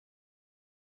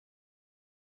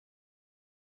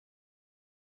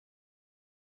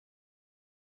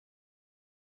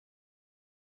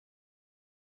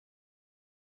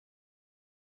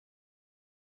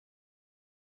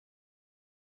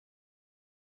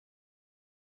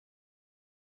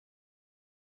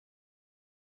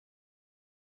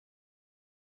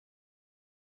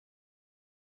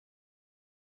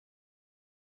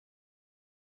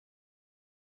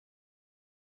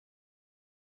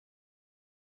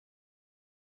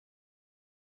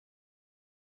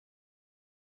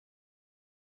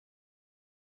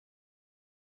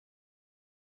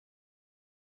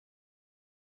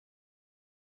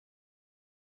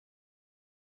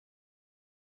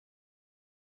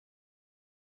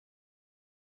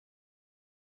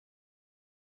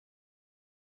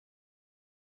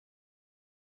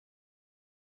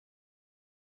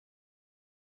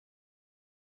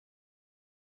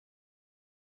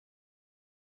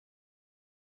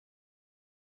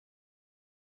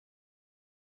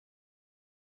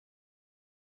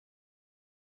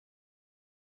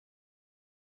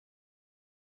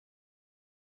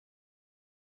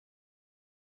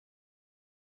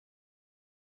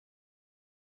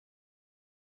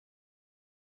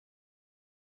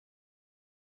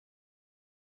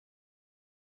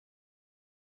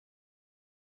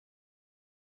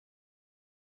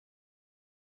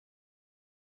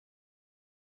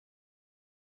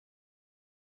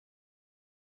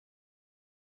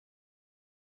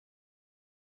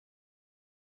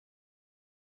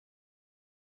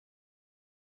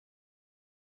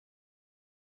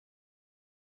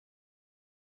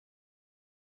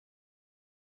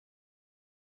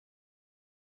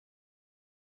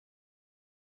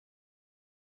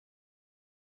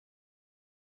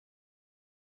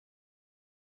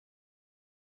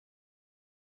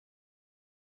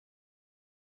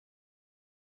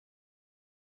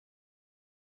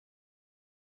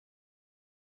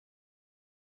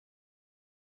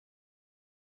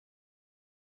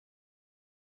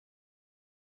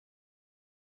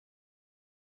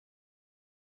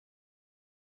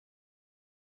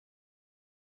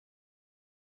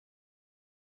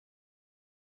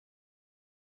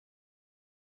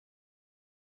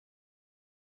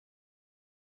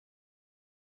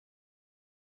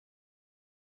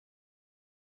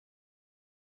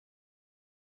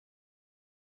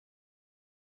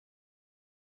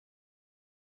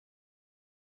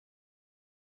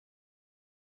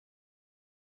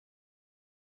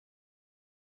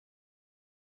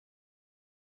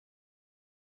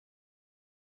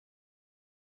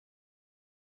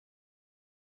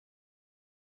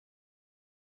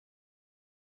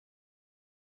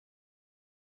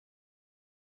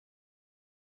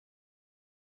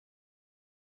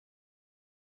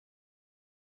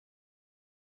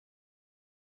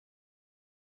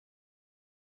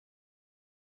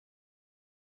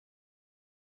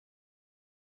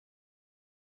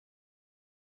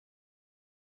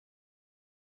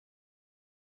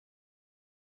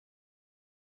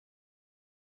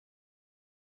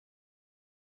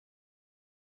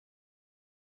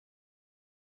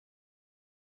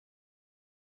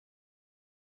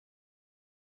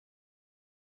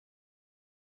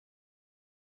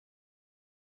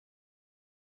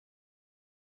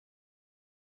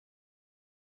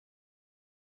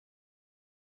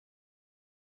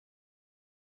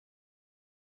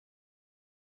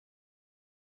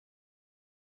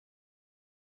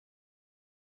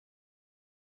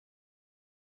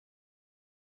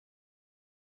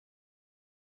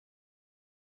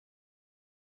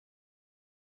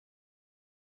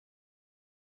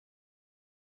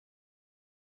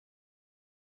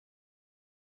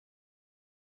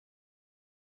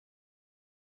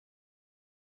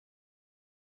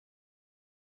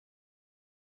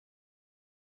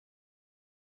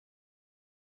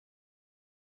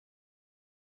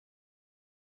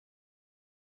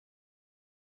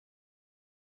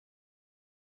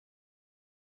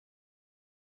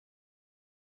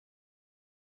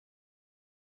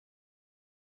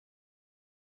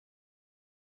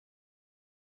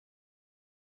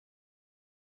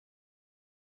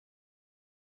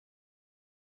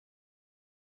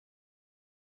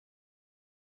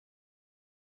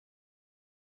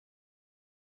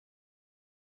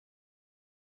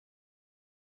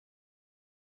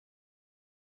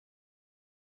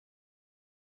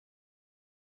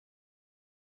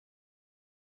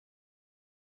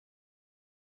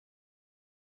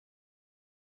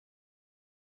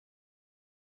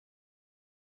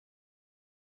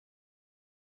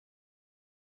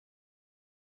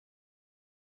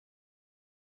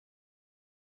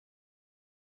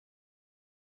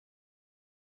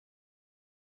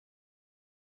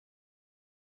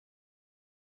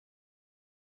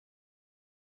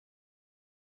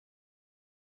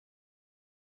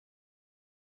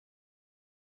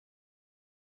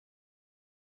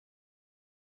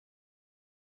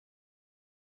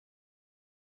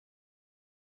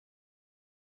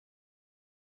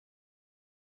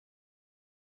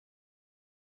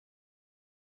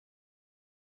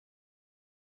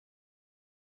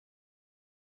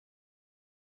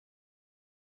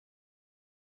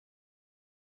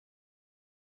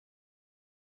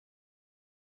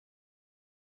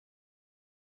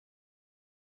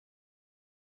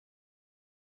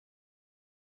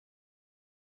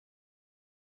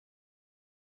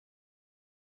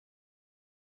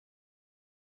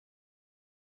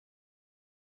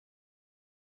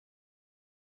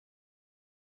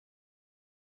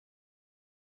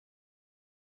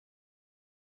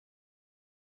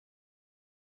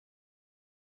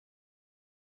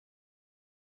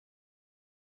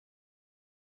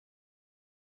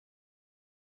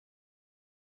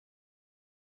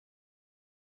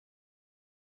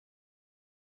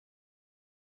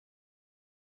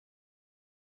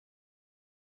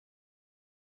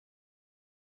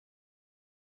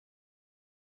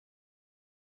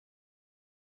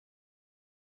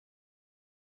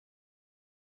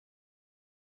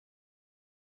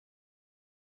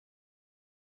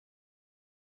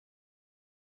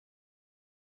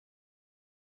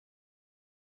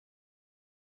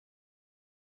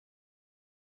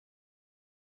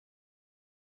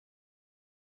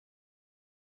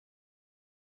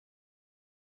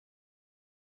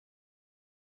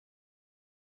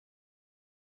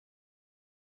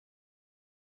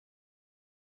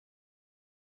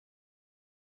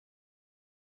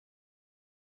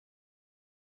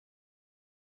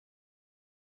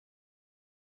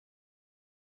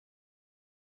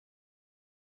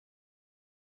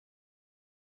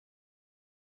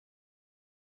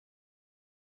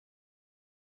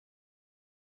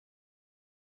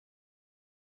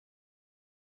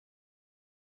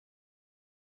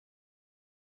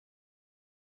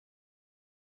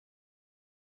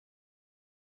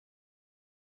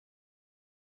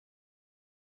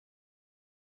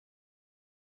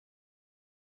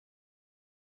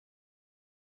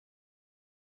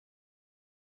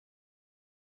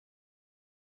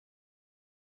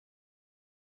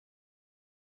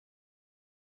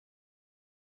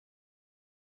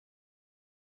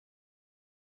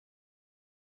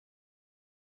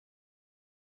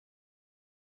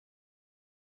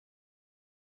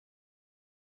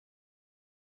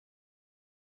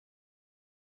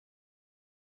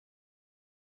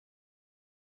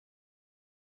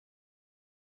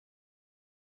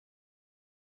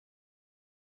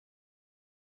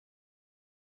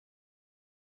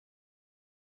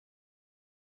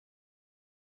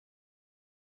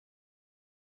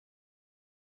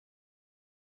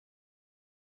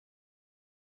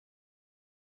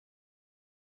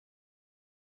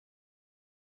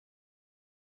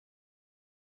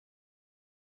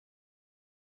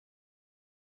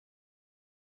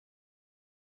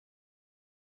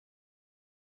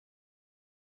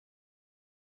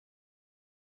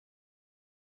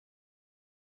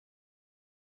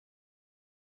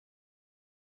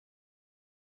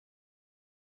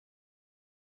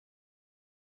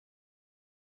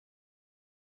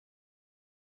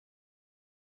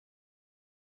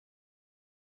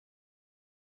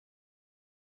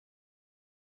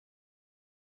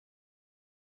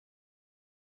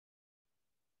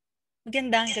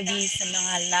Magandang gabi sa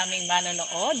mga naming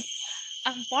manonood.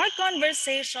 Ang Park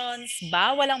Conversations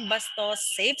Bawal ang Bastos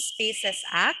Safe Spaces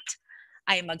Act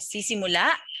ay magsisimula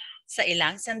sa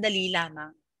ilang sandali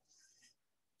lamang.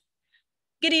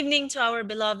 Good evening to our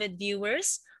beloved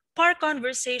viewers. Park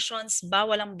Conversations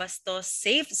Bawal ang Bastos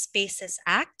Safe Spaces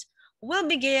Act will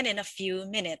begin in a few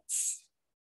minutes.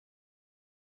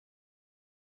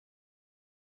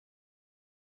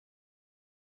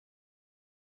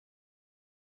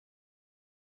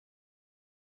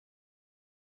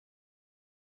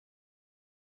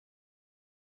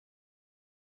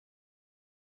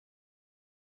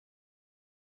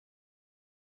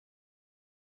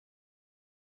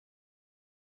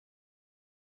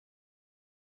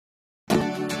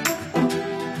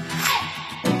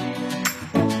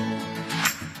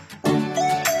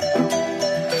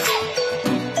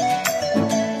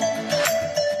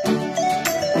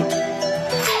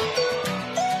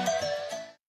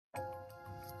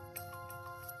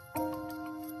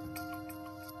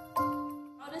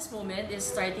 Moment is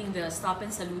starting the Stop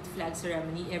and Salute flag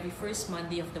ceremony every first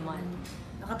Monday of the month.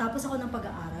 Nakatapos ako ng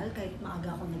pag-aaral kahit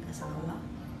maaga ako nag-asawa.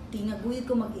 Tinaguyod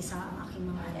ko mag-isa ang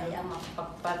aking mga anak. Ay, ang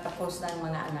pagpatapos ng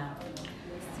mga anak.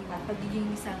 At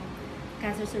pagiging isang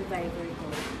cancer survivor ko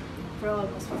for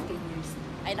almost 15 years.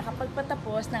 Ay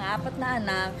nakapagpatapos ng 4 na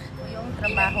anak yung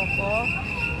trabaho ko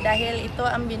dahil ito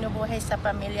ang binubuhay sa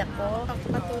pamilya ko.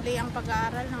 Patuloy ang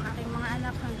pag-aaral ng aking mga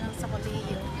anak hanggang sa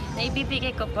kolehiyo.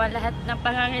 Naibibigay ko po lahat ng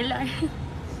pangangailangan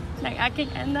ng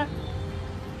aking anak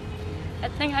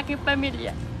at ng aking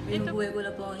pamilya. Binubuhay ko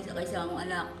na po ang isa-isang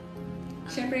anak.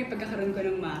 Siyempre, yung pagkakaroon ko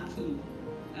ng Maki.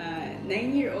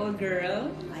 9-year-old girl.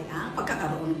 Ay ang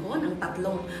pagkakaroon ko ng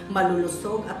 3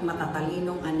 malulusog at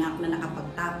matatalinong anak na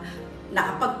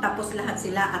nakapagtapos lahat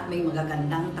sila at may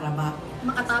magagandang trabaho.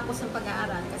 Makatapos ng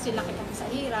pag-aaral kasi laki kami sa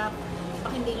hirap.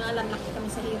 Baka hindi nga alam, laki kami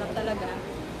sa hirap talaga.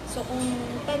 So kung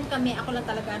 10 kami, ako lang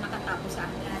talaga nakatapos sa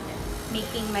akin.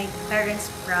 Making my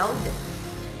parents proud.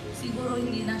 Siguro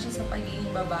hindi na siya sa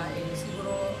pagiging babae.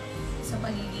 Siguro sa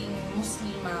pagiging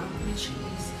Muslima, which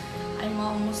is I'm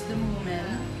a Muslim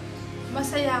woman.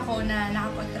 Masaya ako na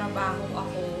nakapagtrabaho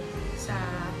ako sa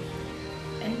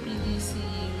NPDC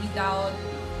without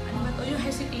yung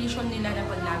hesitation nila na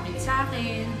paglapit sa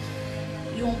akin,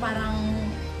 yung parang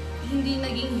hindi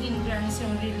naging hindrance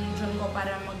yung religion ko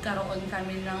para magkaroon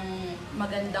kami ng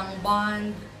magandang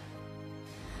bond.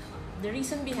 The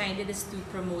reason behind it is to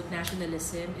promote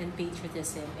nationalism and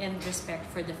patriotism and respect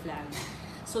for the flag.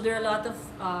 So there are a lot of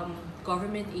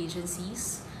government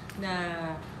agencies na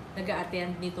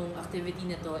nag-a-attend nitong activity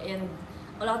na to, and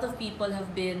a lot of people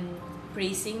have been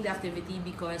praising the activity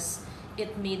because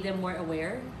it made them more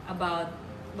aware about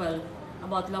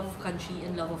love of country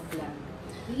and love of flag.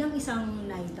 Bilang isang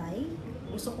naitay,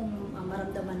 gusto kong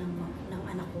maramdaman ng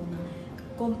anak ko na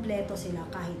kompleto sila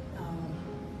kahit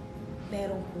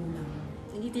merong kulang.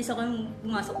 Initis ako yung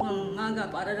pumasok ng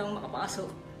maga para lang makapasok.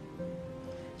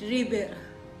 River,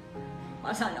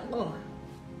 para sa anak ko.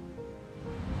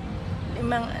 5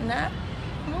 anak,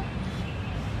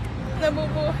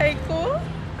 nabubuhay ko.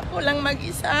 Ako lang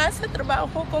mag-isa sa trabaho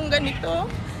kong ganito.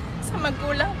 Sa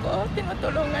magulang ko,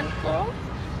 tinutulungan ko.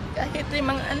 Kahit 5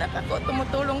 anak ako,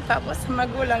 tumutulong pa ako sa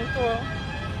magulang ko.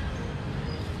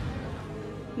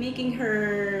 Making her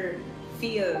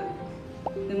feel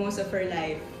the most of her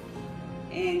life.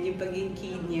 And yung pagiging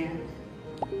kid niya,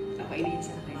 okay din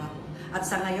sa akin. At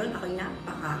sa ngayon, ako'y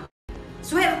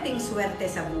swerteng-swerte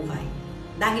sa buhay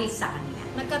dahil sa kanila.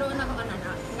 Nagkaroon ako ng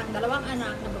 2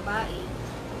 anak na babae.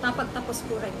 Napagtapos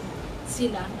ko rin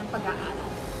sila ng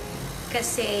pag-aaral.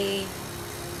 Kasi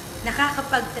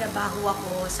nakakapagtrabaho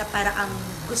ako sa paraang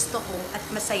gusto ko at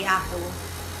masaya ako.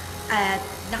 At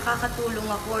nakakatulong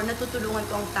ako or natutulungan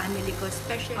ko ang family ko.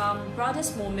 Especially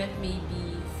Proudest moment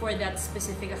maybe for that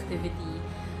specific activity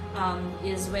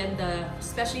is when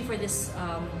especially for this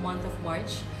month of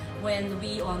March, when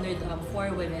we honored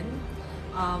 4 women.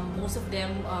 Most of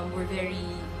them were very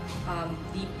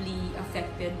deeply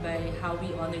affected by how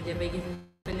we honor them by giving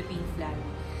the Philippine flag.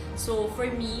 So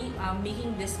for me,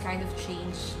 making this kind of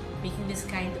change, making this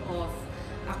kind of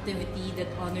activity that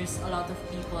honors a lot of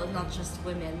people, not just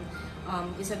women,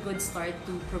 is a good start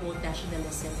to promote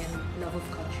nationalism and love of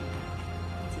country.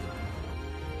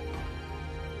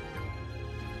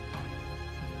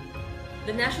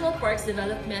 The National Parks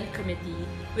Development Committee,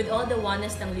 with all the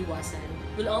Wanas ng Liwasan,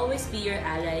 will always be your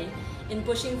ally in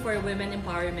pushing for women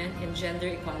empowerment and gender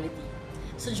equality.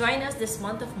 So join us this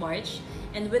month of March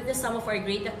and witness some of our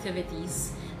great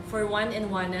activities for One and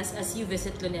Wanas as you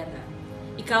visit Luneta.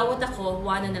 Ikaw at ako,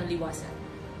 Wana ng Liwasan.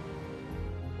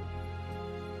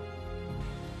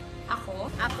 Ako,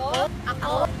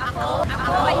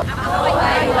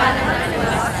 ay iwanan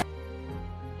natin.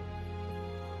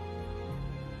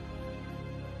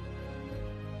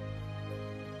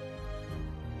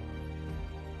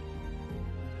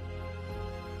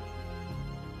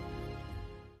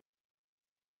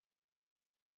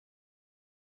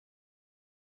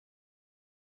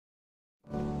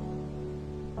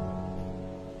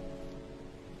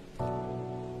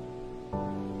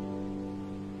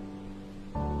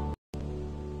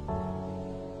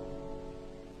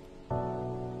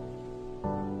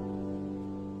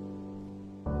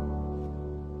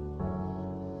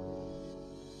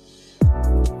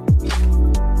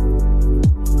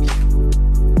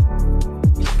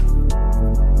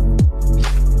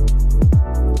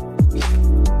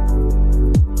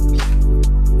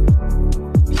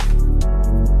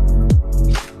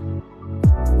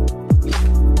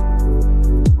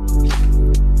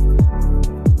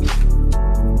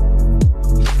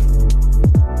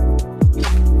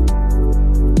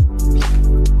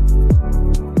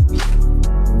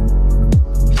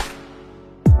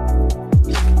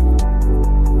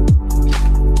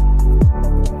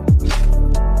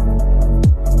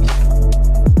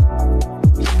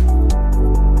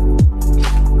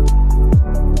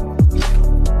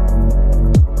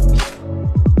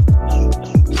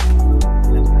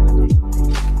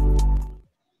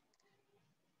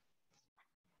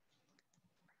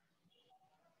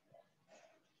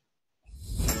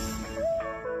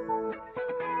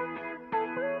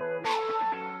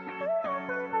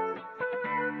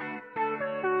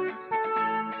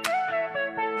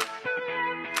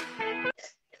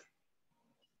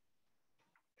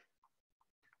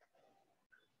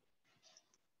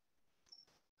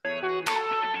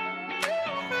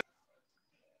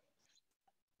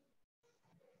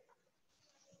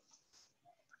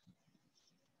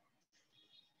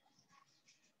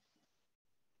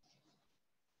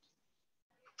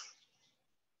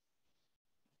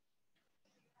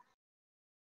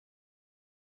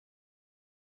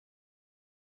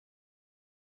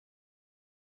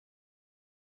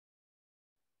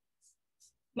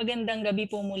 Magandang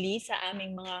gabi po muli sa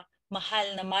aming mga mahal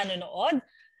na manonood.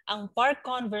 Ang Park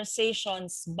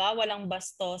Conversations Bawal ang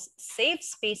Bastos Safe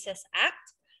Spaces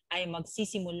Act ay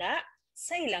magsisimula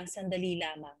sa ilang sandali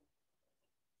lamang.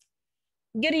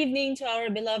 Good evening to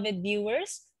our beloved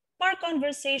viewers. Park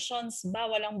Conversations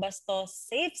Bawal ang Bastos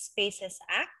Safe Spaces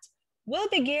Act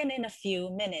will begin in a few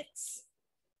minutes.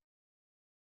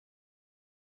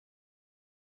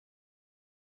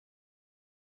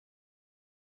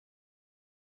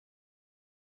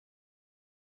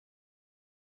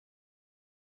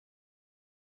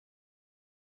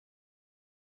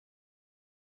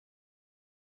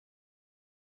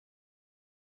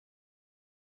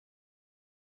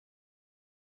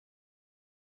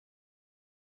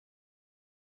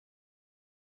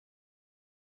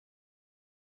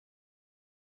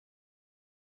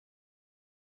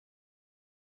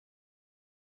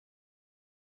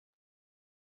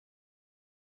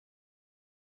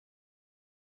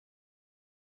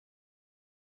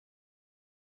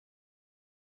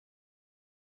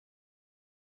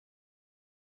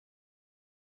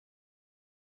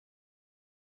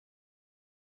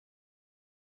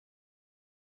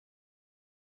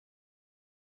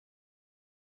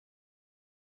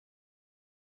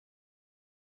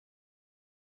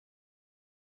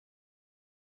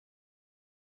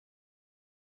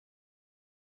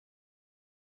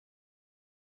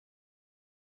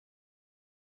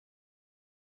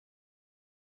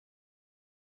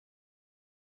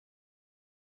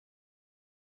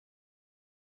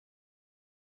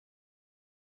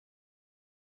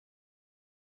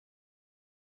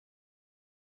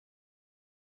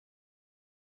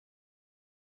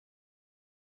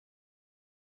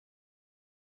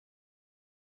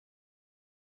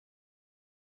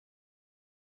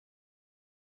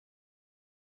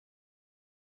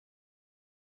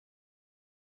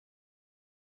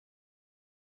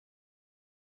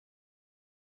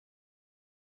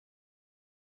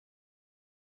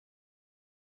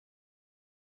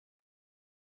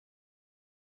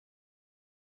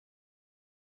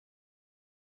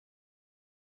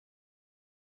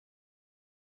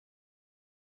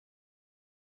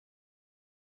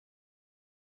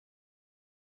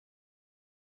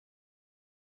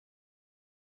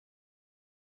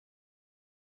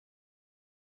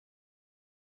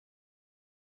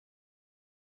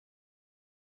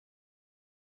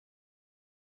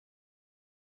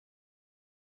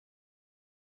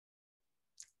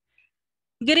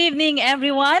 Good evening,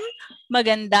 everyone.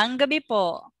 Magandang gabi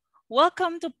po.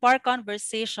 Welcome to Park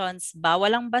Conversations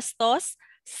Bawal ang Bastos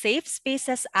Safe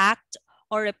Spaces Act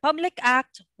or Republic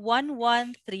Act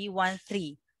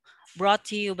 11313, brought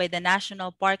to you by the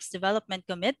National Parks Development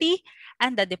Committee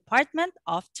and the Department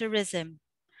of Tourism.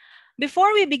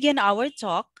 Before we begin our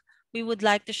talk, we would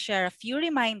like to share a few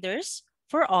reminders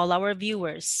for all our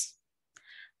viewers.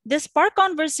 This Park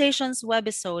Conversations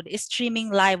webisode is streaming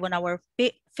live on our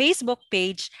Facebook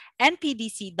page,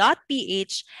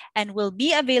 npdc.ph, and will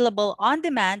be available on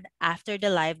demand after the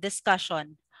live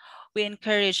discussion. We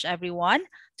encourage everyone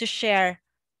to share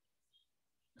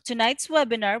tonight's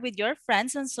webinar with your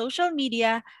friends on social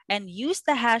media and use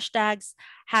the hashtags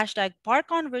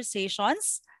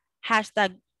 #ParkConversations,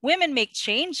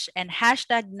 #WomenMakeChange, and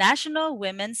 #National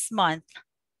Women's Month.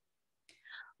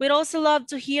 We'd also love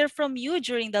to hear from you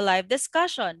during the live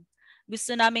discussion.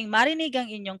 Gusto naming marinig ang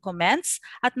inyong comments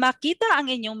at makita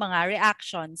ang inyong mga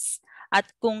reactions. At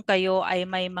kung kayo ay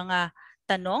may mga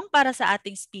tanong para sa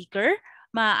ating speaker,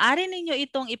 maaari ninyo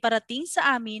itong iparating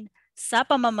sa amin sa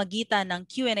pamamagitan ng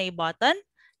Q&A button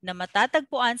na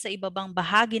matatagpuan sa ibabang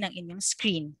bahagi ng inyong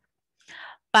screen.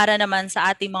 Para naman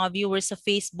sa ating mga viewers sa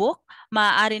Facebook,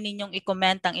 maaari ninyong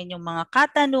i-comment ang inyong mga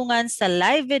katanungan sa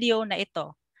live video na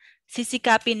ito.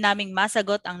 Sisikapin naming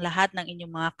masagot ang lahat ng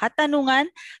inyong mga katanungan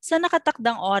sa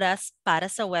nakatakdang oras para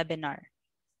sa webinar.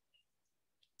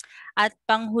 At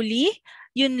panghuli,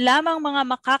 yun lamang mga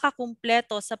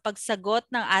makakakumpleto sa pagsagot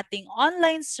ng ating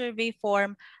online survey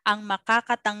form ang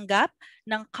makakatanggap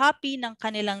ng copy ng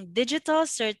kanilang digital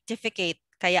certificate.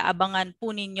 Kaya abangan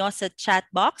po ninyo sa chat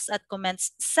box at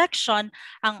comments section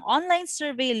ang online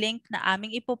survey link na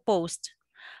aming ipopost.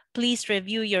 Please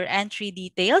review your entry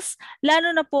details,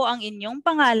 lalo na po ang inyong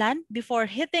pangalan before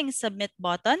hitting submit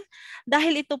button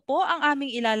dahil ito po ang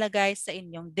aming ilalagay sa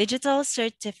inyong digital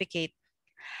certificate.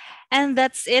 And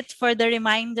that's it for the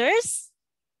reminders.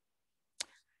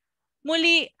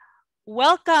 Muli,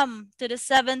 welcome to the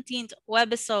 17th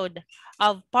webisode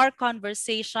of Park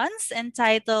Conversations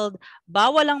entitled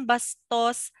Bawal ang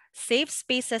Bastos, Safe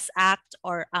Spaces Act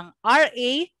or ang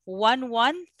RA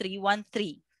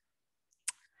 11313.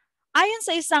 Ayon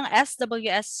sa isang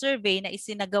SWS survey na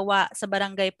isinagawa sa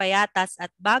Barangay Payatas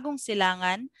at Bagong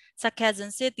Silangan sa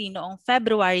Quezon City noong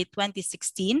February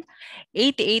 2016,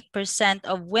 88%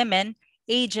 of women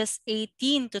ages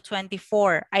 18 to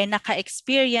 24 ay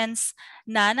naka-experience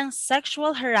na ng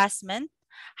sexual harassment,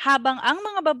 habang ang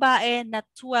mga babae na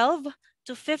 12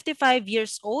 to 55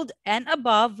 years old and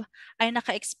above ay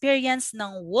naka-experience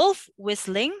ng wolf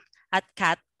whistling at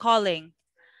catcalling.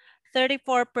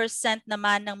 34%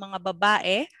 naman ng mga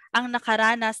babae ang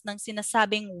nakaranas ng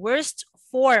sinasabing worst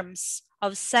forms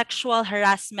of sexual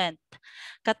harassment,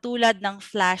 katulad ng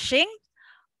flashing,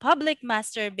 public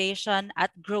masturbation,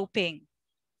 at groping.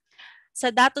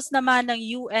 Sa datos naman ng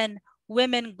UN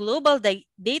Women Global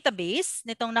Database,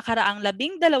 nitong nakaraang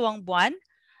 12 buwan,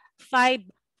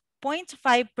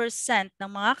 5.5% ng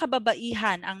mga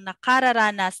kababaihan ang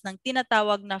nakararanas ng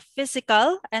tinatawag na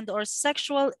physical and or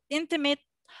sexual intimate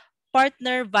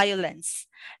partner violence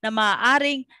na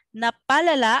maaaring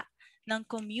napalala ng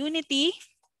community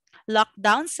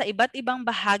lockdown sa iba't ibang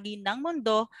bahagi ng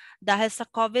mundo dahil sa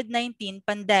COVID-19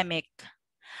 pandemic.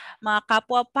 Mga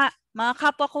kapwa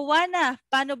kuwana,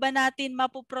 paano ba natin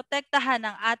mapoprotektahan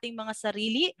ang ating mga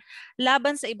sarili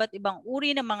laban sa iba't ibang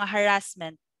uri ng mga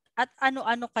harassment? At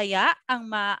ano-ano kaya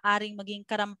ang maaaring maging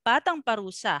karampatang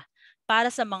parusa para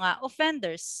sa mga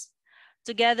offenders?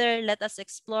 Together, let us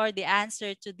explore the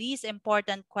answer to these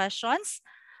important questions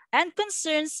and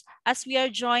concerns as we are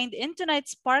joined in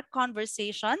tonight's Park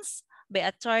Conversations by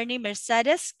Attorney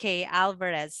Mercedes K.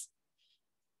 Alvarez.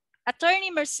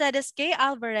 Attorney Mercedes K.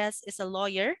 Alvarez is a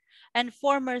lawyer and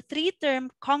former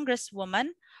 3-term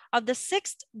congresswoman of the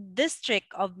 6th District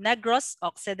of Negros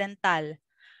Occidental.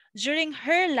 During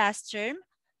her last term,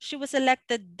 she was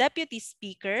elected Deputy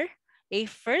Speaker, a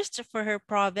first for her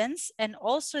province and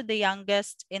also the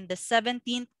youngest in the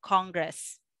 17th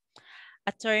Congress.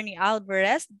 Attorney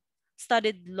Alvarez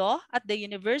studied law at the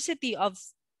University of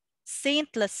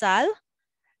St. LaSalle.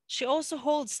 She also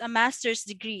holds a master's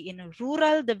degree in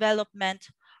rural development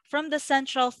from the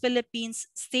Central Philippines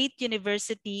State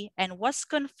University and was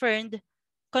conferred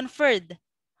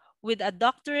with a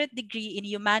doctorate degree in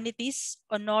humanities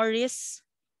honoris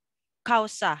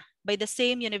causa by the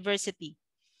same university.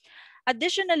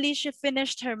 Additionally, she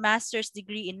finished her master's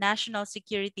degree in National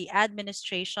Security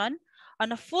Administration on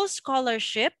a full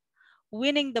scholarship,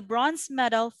 winning the bronze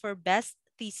medal for best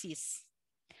thesis.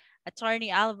 Attorney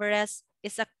Alvarez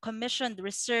is a commissioned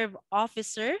reserve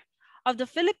officer of the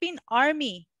Philippine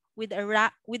Army with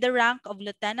the rank of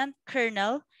Lieutenant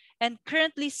Colonel and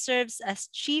currently serves as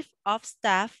Chief of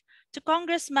Staff to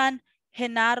Congressman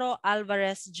Genaro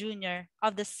Alvarez Jr.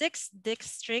 of the 6th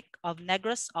District of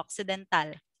Negros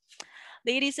Occidental.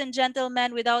 Ladies and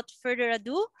gentlemen, without further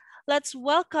ado, let's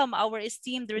welcome our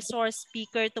esteemed resource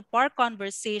speaker to Park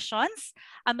Conversations,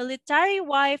 a military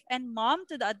wife and mom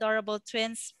to the adorable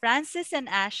twins Francis and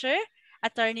Asher,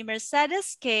 Attorney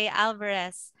Mercedes K.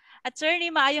 Alvarez.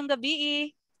 Attorney, maayong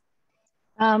gabi.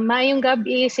 Maayong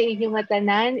gabi sa inyong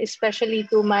tanan, especially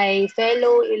to my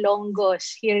fellow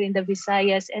Ilonggos here in the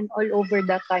Visayas and all over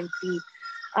the country.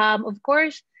 Of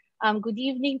course, good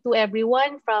evening to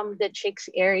everyone from the Chicks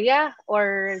area,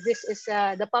 or this is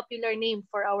the popular name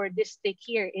for our district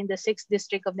here in the 6th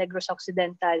District of Negros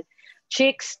Occidental.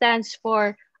 Chicks stands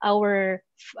for our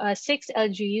 6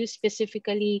 LGUs,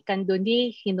 specifically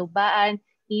Candoni, Hinubaan,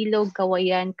 Ilog,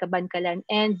 Kawayan, Kabankalan,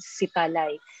 and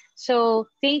Sipalay. So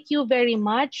thank you very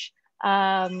much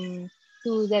to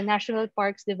the National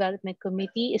Parks Development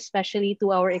Committee, especially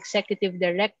to our Executive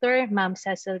Director, Ma'am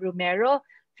Cecil Romero,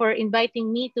 for inviting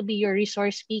me to be your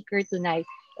resource speaker tonight.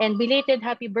 And belated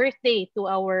happy birthday to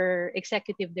our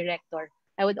Executive Director.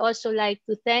 I would also like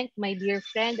to thank my dear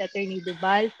friend, Attorney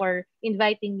Dubal, for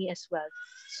inviting me as well.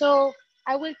 So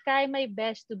I will try my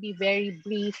best to be very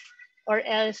brief, or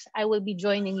else I will be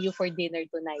joining you for dinner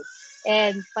tonight.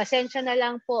 And pasensya na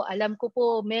lang po, alam ko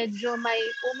po medyo may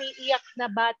umiiyak na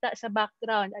bata sa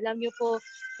background. Alam niyo po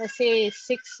kasi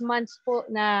 6 months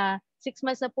na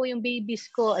po yung babies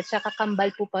ko at saka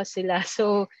kambal po pa sila.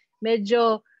 So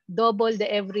medyo double the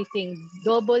everything.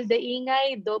 Double the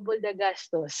ingay, double the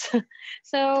gastos.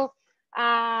 So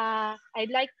I'd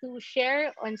like to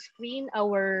share on screen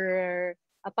our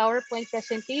a PowerPoint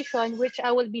presentation which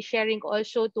I will be sharing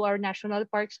also to our National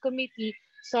Parks Committee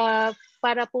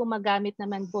para po magamit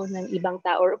naman po ng ibang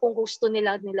tao or kung gusto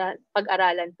nila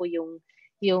pag-aralan po yung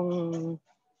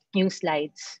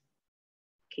slides.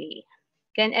 Okay.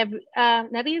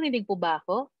 Naririnig po ba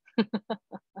ako?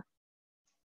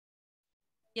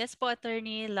 Yes po,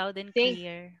 Attorney, loud and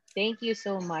clear. Thank you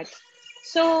so much.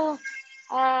 So,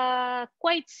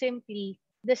 quite simply,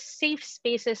 the Safe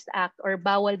Spaces Act or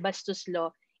Bawal Bastos Law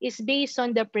is based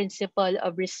on the principle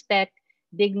of respect,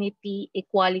 dignity,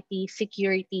 equality,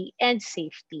 security, and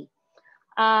safety.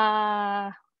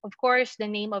 Of course, the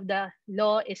name of the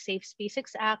law is Safe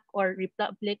Spaces Act or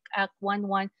Republic Act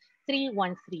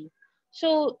 11313.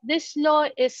 So this law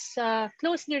is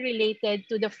closely related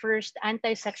to the first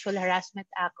Anti-Sexual Harassment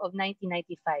Act of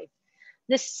 1995.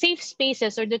 The safe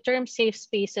spaces or the term safe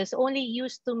spaces only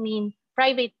used to mean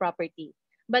private property.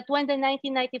 But when the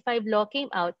 1995 law came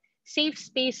out, safe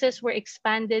spaces were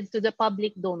expanded to the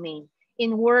public domain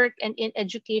in work and in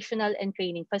educational and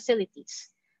training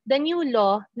facilities. The new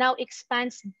law now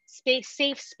expands safe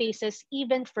spaces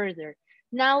even further.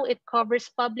 Now it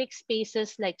covers public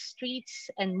spaces like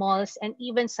streets and malls and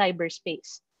even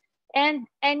cyberspace. And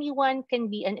anyone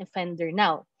can be an offender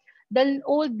now. The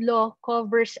old law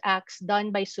covers acts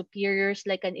done by superiors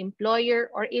like an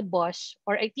employer or a boss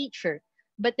or a teacher.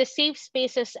 But the Safe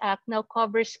Spaces Act now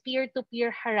covers peer-to-peer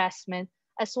harassment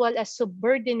as well as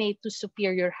subordinate to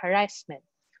superior harassment.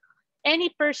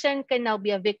 Any person can now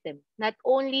be a victim, not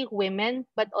only women,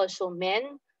 but also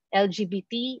men,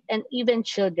 LGBT, and even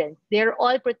children. They are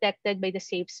all protected by the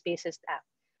Safe Spaces Act.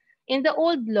 In the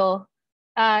old law,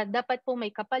 dapat po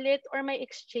may kapalit or may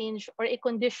exchange or a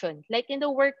condition. Like in the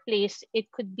workplace,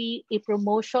 it could be a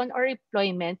promotion or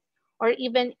employment, or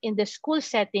even in the school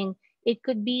setting, it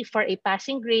could be for a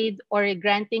passing grade or a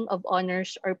granting of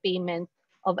honors or payment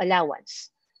of allowance.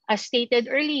 As stated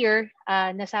earlier,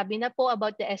 nasabi na po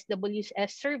about the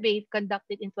SWS survey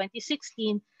conducted in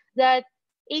 2016 that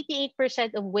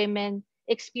 88% of women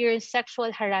experience sexual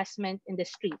harassment in the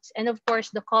streets. And of course,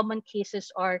 the common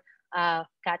cases are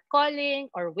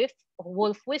catcalling or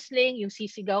wolf whistling, yung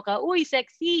sisigaw ka, uy,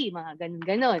 sexy, mga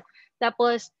ganun-ganon.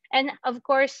 Tapos, and of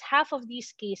course, half of these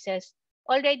cases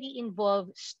already involve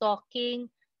stalking,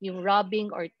 yung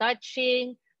robbing or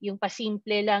touching, yung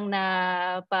pasimple lang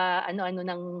na ano-ano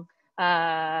ng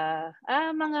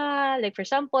mga, like for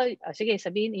example, sige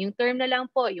sabihin, yung term na lang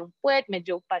po, yung puwet,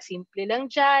 medyo pasimple lang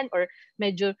dyan, or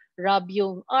medyo rub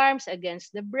yung arms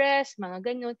against the breast, mga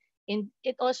ganun. And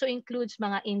it also includes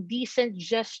mga indecent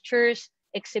gestures,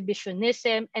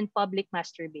 exhibitionism, and public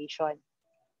masturbation.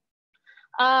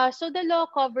 So the law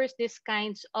covers these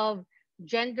kinds of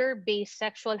gender-based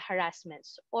sexual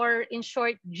harassments, or in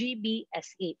short,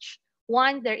 GBSH.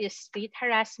 1, there is street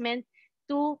harassment.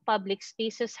 2, public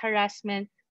spaces harassment.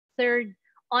 3rd,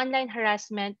 online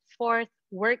harassment. 4th,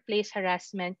 workplace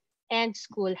harassment. And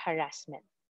school harassment.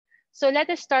 So let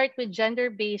us start with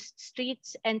gender-based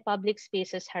streets and public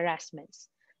spaces harassments.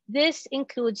 This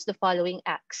includes the following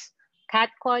acts: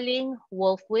 catcalling,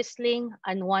 wolf whistling,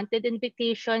 unwanted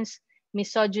invitations,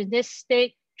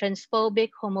 misogynistic, transphobic,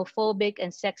 homophobic,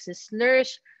 and sexist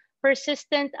slurs,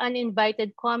 persistent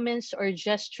uninvited comments or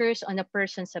gestures on a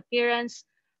person's appearance,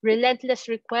 relentless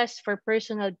requests for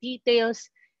personal details,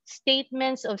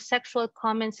 statements of sexual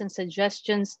comments and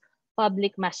suggestions,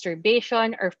 public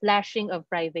masturbation or flashing of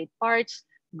private parts,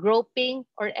 groping,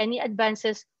 or any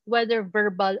advances, whether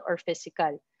verbal or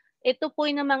physical. Ito po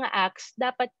yung mga acts,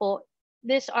 dapat po,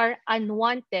 these are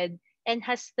unwanted and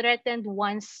has threatened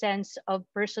one's sense of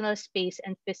personal space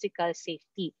and physical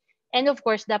safety. And of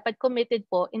course, dapat committed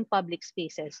po in public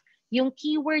spaces. Yung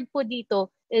keyword po dito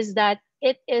is that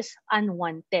it is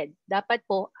unwanted. Dapat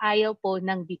po, ayaw po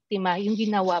ng biktima yung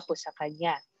ginawa po sa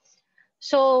kanya.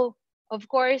 So, of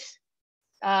course,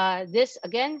 these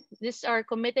are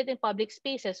committed in public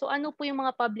spaces. So ano po yung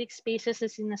mga public spaces na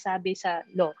sinasabi sa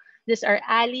law? These are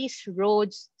alleys,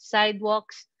 roads,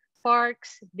 sidewalks,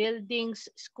 parks, buildings,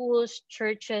 schools,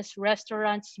 churches,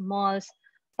 restaurants, malls,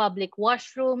 public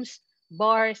washrooms,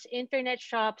 bars, internet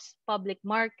shops, public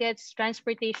markets,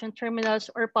 transportation terminals,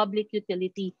 or public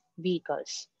utility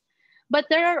vehicles. But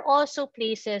there are also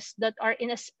places that are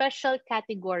in a special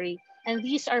category, and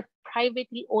these are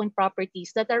privately owned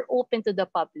properties that are open to the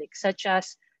public, such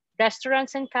as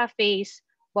restaurants and cafes,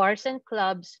 bars and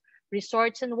clubs,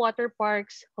 resorts and water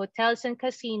parks, hotels and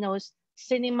casinos,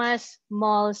 cinemas,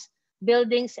 malls,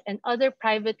 buildings, and other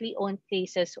privately owned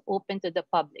places open to the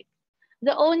public.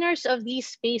 The owners of these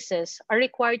spaces are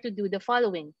required to do the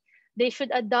following. They should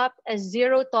adopt a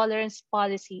zero tolerance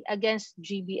policy against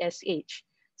GBSH.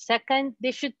 Second,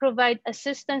 they should provide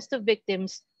assistance to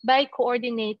victims by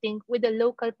coordinating with the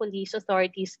local police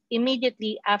authorities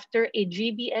immediately after a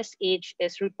GBSH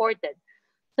is reported.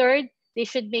 Third, they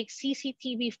should make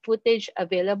CCTV footage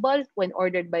available when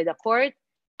ordered by the court.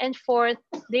 And fourth,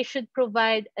 they should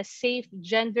provide a safe,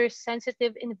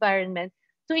 gender-sensitive environment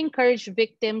to encourage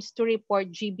victims to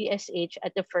report GBSH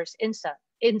at the first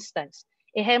instance.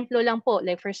 Ehemplo lang po,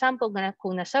 like for example,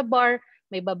 kung nasa bar,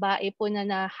 may babae po na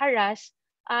na-harass,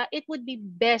 it would be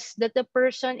best that the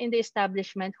person in the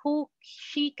establishment who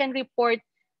she can report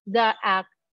the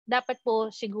act, dapat po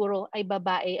siguro ay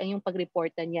babae ang yung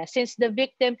pagreportan niya, since the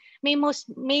victim may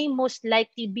most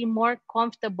likely be more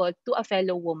comfortable to a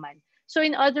fellow woman. So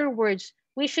in other words,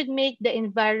 we should make the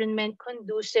environment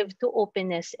conducive to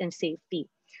openness and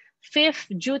safety. Fifth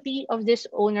duty of these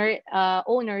owners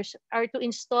are to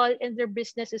install in their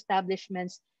business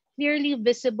establishments clearly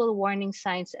visible warning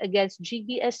signs against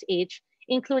GBSH,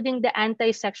 including the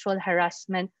anti-sexual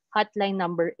harassment hotline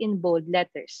number in bold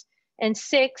letters. And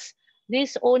six,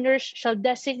 these owners shall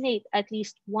designate at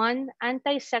least one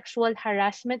anti-sexual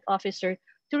harassment officer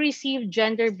to receive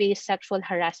gender-based sexual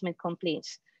harassment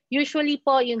complaints. Usually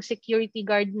po, yung security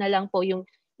guard na lang po yung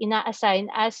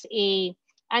ina-assign as a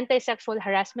anti-sexual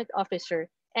harassment officer,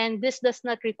 and this does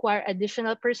not require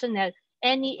additional personnel.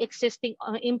 Any existing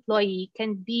employee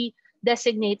can be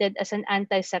designated as an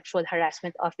anti-sexual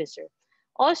harassment officer.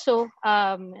 Also,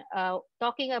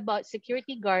 talking about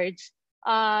security guards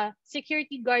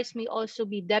may also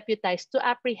be deputized to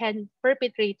apprehend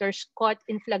perpetrators caught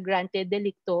in flagrante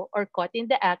delicto or caught in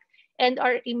the act, and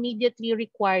are immediately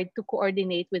required to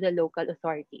coordinate with the local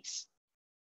authorities.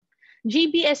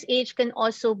 GBSH can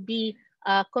also be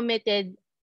committed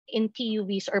in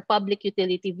PUVs or public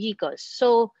utility vehicles.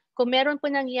 So kung meron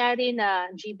po nangyari na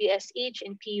GBSH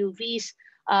in PUVs,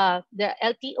 the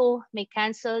LTO may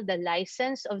cancel the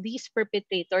license of these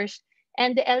perpetrators,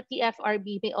 and the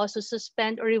LTFRB may also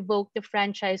suspend or revoke the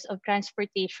franchise of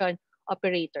transportation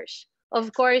operators.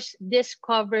 Of course, this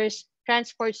covers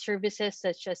transport services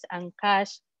such as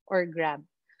Angkas or Grab.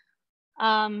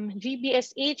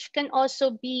 GBSH can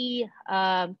also be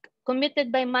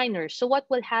committed by minors. So what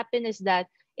will happen is that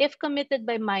if committed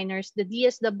by minors, the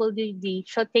DSWD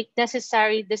shall take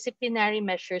necessary disciplinary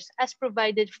measures as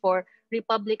provided for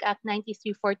Republic Act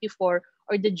 9344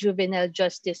 or the Juvenile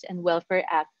Justice and Welfare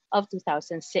Act of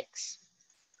 2006.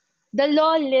 The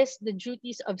law lists the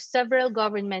duties of several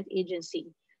government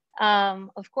agencies.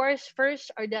 Of course,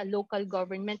 first are the local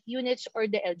government units or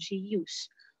the LGUs.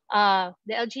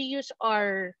 The LGUs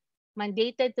are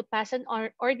mandated to pass an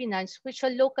ordinance which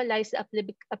will localize the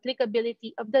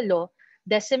applicability of the law,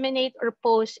 disseminate or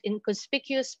post in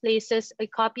conspicuous places a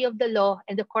copy of the law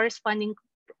and the corresponding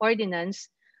ordinance,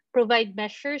 provide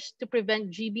measures to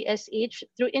prevent GBSH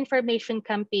through information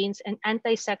campaigns and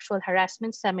anti-sexual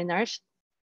harassment seminars.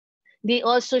 They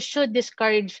also should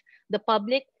discourage the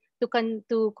public to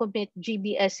commit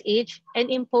GBSH and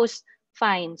impose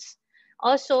fines.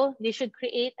 Also, they should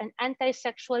create an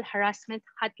anti-sexual harassment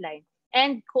hotline.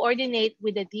 and coordinate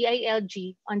with the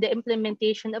DILG on the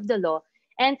implementation of the law,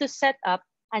 and to set up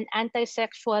an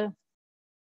anti-sexual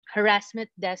harassment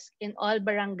desk in all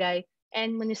barangay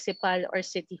and municipal or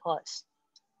city halls.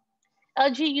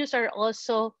 LGUs are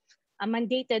also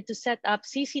mandated to set up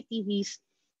CCTVs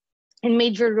in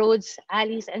major roads,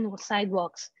 alleys, and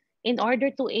sidewalks in order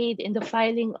to aid in the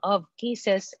filing of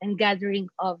cases and gathering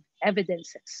of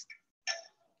evidences.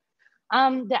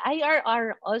 The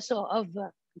IRR also of,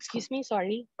 the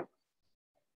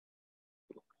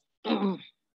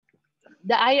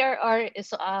IRR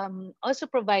is also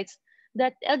provides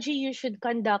that LGU should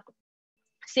conduct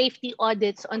safety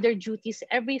audits on their duties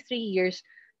every 3 years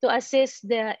to assess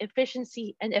the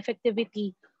efficiency and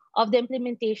effectivity of the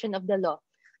implementation of the law.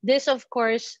 This, of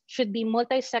course, should be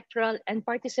multi-sectoral and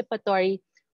participatory,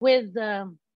 with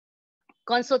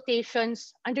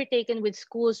consultations undertaken with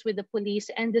schools, with the police,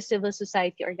 and the civil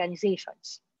society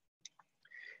organizations.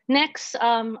 Next,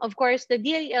 of course, the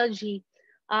DILG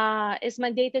is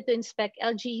mandated to inspect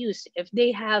LGUs if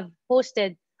they have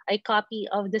posted a copy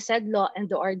of the said law and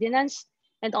the ordinance,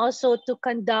 and also to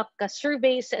conduct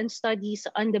surveys and studies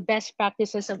on the best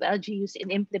practices of LGUs in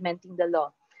implementing the law.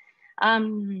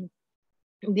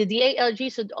 The DILG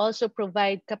should also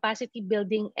provide capacity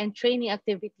building and training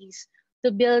activities to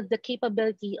build the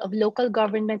capability of local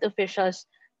government officials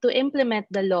to implement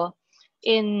the law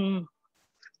in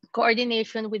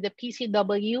coordination with the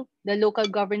PCW, the Local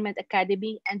Government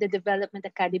Academy, and the Development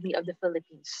Academy of the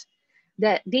Philippines.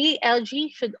 The DILG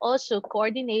should also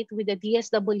coordinate with the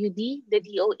DSWD, the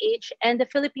DOH, and the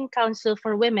Philippine Council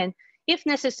for Women, if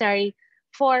necessary,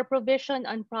 for provision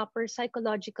on proper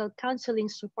psychological counseling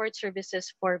support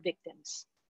services for victims.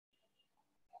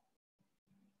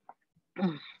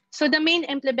 So the main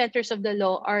implementers of the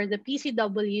law are the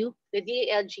PCW, the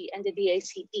DILG, and the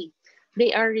DICT.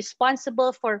 They are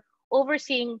responsible for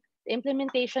overseeing the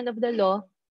implementation of the law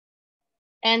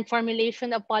and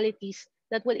formulation of policies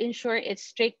that will ensure its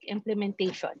strict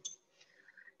implementation.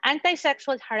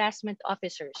 Anti-sexual harassment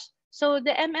officers. So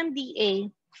the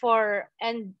MMDA or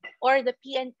the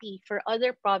PNP for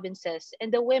other provinces,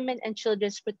 and the Women and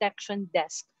Children's Protection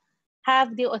Desk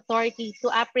have the authority to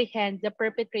apprehend the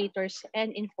perpetrators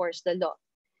and enforce the law.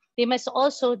 They must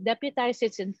also deputize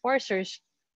its enforcers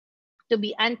to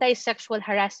be anti-sexual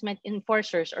harassment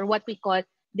enforcers, or what we call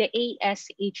the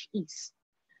ASHEs.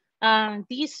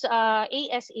 These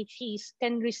ASHEs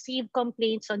can receive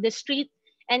complaints on the street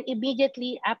and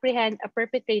immediately apprehend a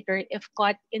perpetrator if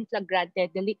caught in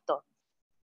flagrante delicto.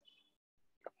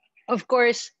 Of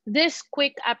course, this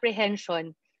quick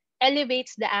apprehension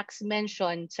elevates the acts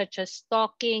mentioned, such as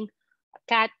stalking,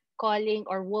 catcalling,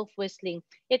 or wolf whistling.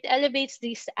 It elevates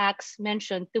these acts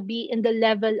mentioned to be in the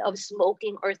level of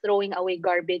smoking or throwing away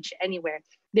garbage anywhere.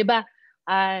 Diba?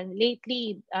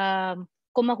 Lately,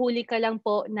 kung mahuli ka lang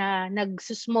po na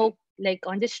nag-smoke like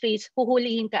on the streets,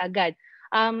 huhulihin ka agad.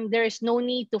 There is no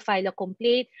need to file a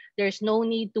complaint. There's no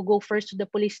need to go first to the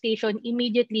police station.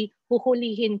 Immediately,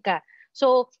 huhulihin ka.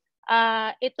 So,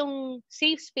 itong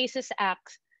Safe Spaces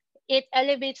Act, it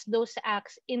elevates those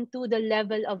acts into the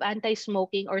level of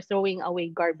anti-smoking or throwing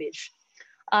away garbage.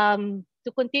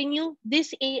 To continue,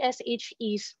 these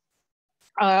ASHEs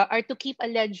are to keep a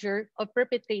ledger of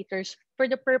perpetrators for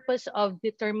the purpose of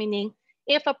determining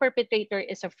if a perpetrator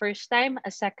is a first-time,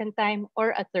 a second-time,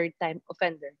 or a third-time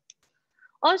offender.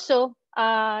 Also,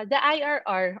 the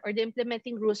IRR, or the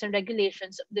Implementing Rules and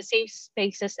Regulations of the Safe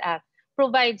Spaces Act,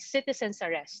 provides citizen's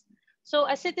arrest. So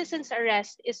a citizen's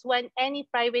arrest is when any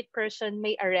private person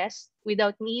may arrest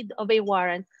without need of a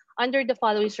warrant under the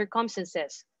following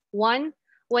circumstances. 1,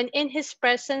 when in his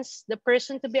presence, the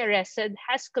person to be arrested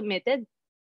has committed,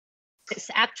 is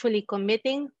actually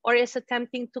committing, or is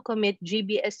attempting to commit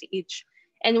GBSH,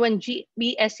 and when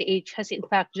GBSH has in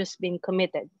fact just been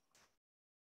committed.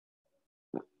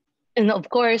 And of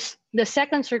course, the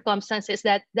second circumstance is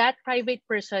that that private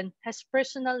person has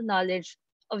personal knowledge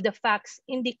of the facts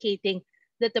indicating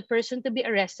that the person to be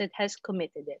arrested has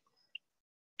committed it.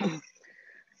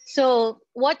 So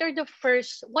what are the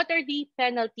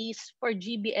penalties for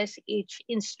GBSH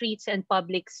in streets and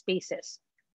public spaces?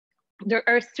 There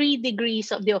are 3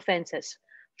 degrees of the offenses.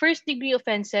 First degree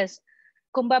offenses,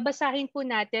 kung babasahin po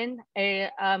natin,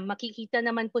 makikita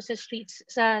naman po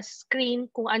sa screen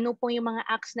kung ano po yung mga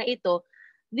acts na ito.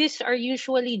 These are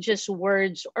usually just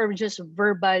words or just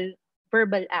verbal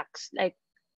acts like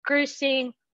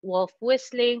cursing, wolf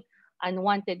whistling,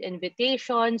 unwanted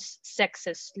invitations,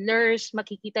 sexist slurs.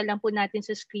 Makikita lang po natin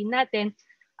sa screen natin.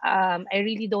 I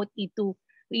really don't need to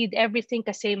read everything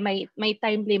kasi may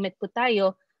time limit po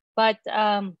tayo. But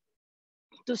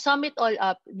to sum it all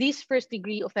up, these first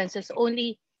degree offenses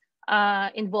only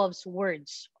involves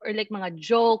words or like mga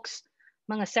jokes,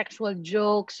 mga sexual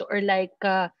jokes, or like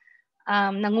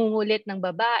nangungulit ng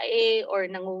babae or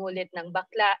nangungulit ng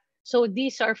bakla. So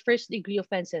these are first degree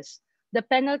offenses. The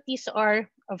penalties are,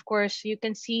 of course, you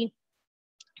can see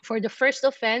for the first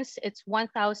offense, it's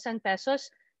 1,000 pesos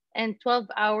and 12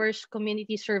 hours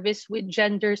community service with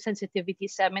gender sensitivity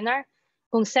seminar.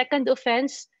 Kung second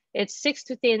offense, it's 6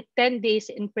 to 10 days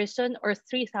in prison or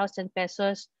 3,000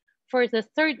 pesos. For the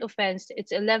third offense,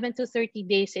 it's 11 to 30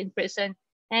 days in prison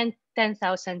and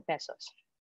 10,000 pesos.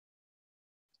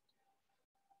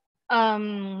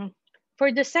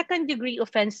 For the second degree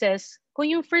offenses, kung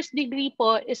yung first degree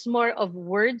po is more of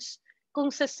words,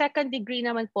 kung sa second degree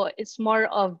naman po, it's more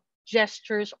of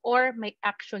gestures or may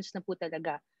actions na po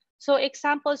talaga. So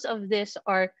examples of this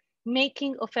are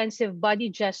making offensive body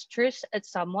gestures at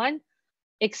someone,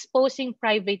 exposing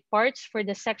private parts for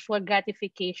the sexual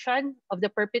gratification of the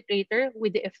perpetrator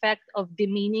with the effect of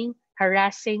demeaning,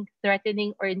 harassing,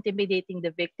 threatening, or intimidating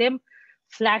the victim,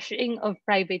 flashing of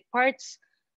private parts,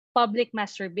 public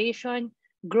masturbation,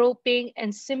 groping,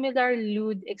 and similar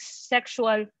lewd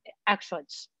sexual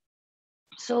actions.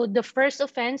 So the first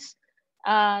offense,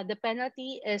 the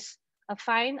penalty is a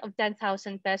fine of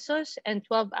 10,000 pesos and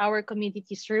 12-hour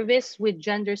community service with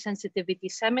gender sensitivity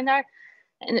seminar.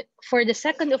 And for the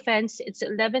second offense, it's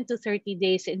 11 to 30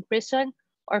 days in prison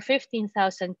or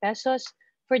 15,000 pesos.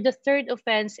 For the third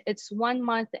offense, it's 1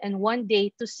 month and 1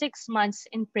 day to 6 months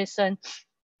in prison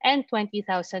and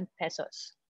 20,000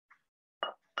 pesos.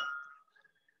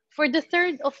 For the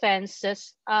third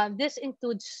offenses, this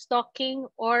includes stalking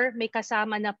or may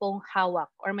kasama na pong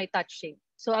hawak or may touching.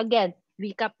 So again,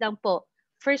 recap lang po.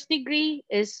 First degree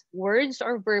is words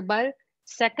or verbal.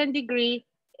 Second degree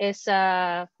is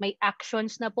may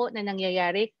actions na po na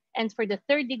nangyayari. And for the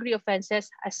third degree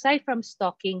offenses, aside from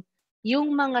stalking,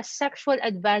 yung mga sexual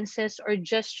advances or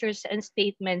gestures and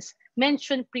statements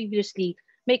mentioned previously,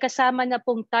 may kasama na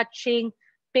pong touching,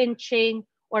 pinching,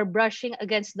 or brushing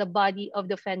against the body of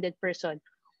the offended person,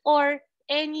 or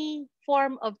any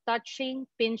form of touching,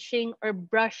 pinching, or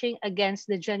brushing against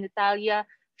the genitalia,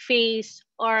 face,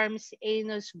 arms,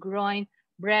 anus, groin,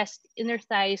 breast, inner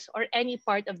thighs, or any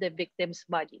part of the victim's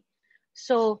body.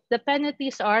 So the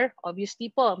penalties are,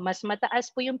 obviously po, mas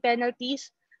mataas po yung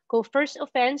penalties. Kung first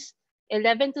offense,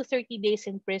 11 to 30 days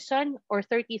in prison or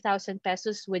 30,000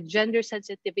 pesos with gender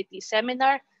sensitivity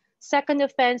seminar. Second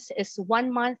offense is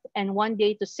 1 month and 1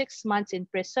 day to 6 months in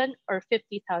prison or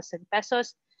 50,000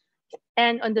 pesos.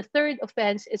 And on the third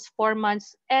offense is 4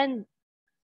 months and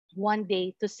 1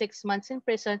 day to 6 months in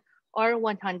prison or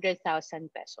 100,000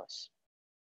 pesos.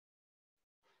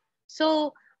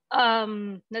 So,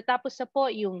 natapos na po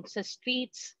yung sa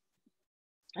streets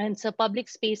and sa public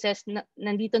spaces.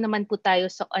 Nandito naman po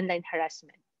tayo sa online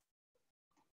harassment.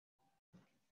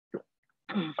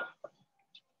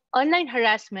 Online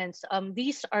harassments,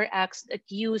 these are acts that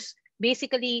use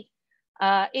basically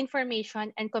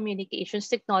information and communications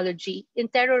technology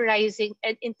in terrorizing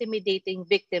and intimidating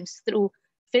victims through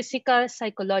physical,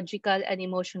 psychological, and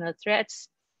emotional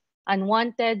threats,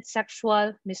 unwanted,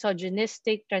 sexual,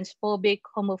 misogynistic, transphobic,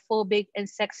 homophobic, and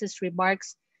sexist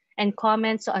remarks and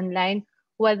comments online,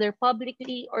 whether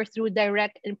publicly or through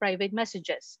direct and private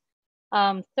messages.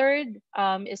 Third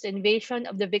is invasion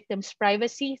of the victim's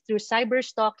privacy through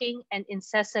cyberstalking and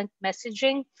incessant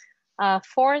messaging.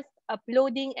 Fourth,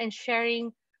 uploading and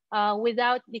sharing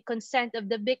without the consent of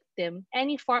the victim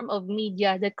any form of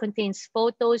media that contains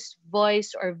photos,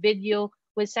 voice, or video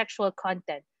with sexual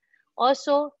content.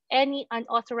 Also, any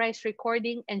unauthorized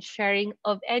recording and sharing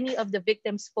of any of the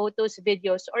victim's photos,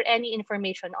 videos, or any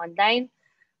information online.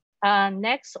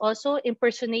 Next, also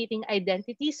impersonating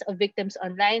identities of victims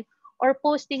online or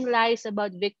posting lies about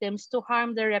victims to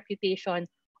harm their reputation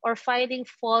or filing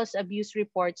false abuse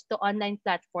reports to online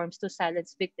platforms to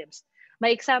silence victims.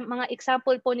 Mga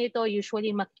example po nito,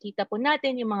 usually makikita po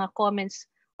natin yung mga comments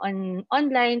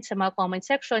online sa mga comment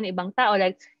section, ibang tao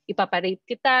like ipaparape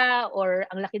kita or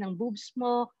ang laki ng boobs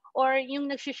mo, or yung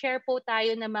nagsishare po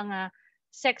tayo ng mga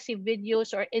sexy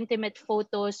videos or intimate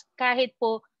photos kahit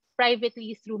po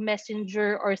privately through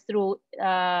messenger or through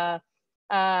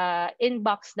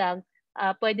inbox lang,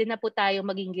 pwede na po tayo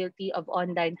maging guilty of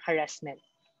online harassment.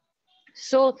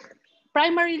 So,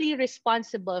 primarily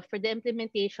responsible for the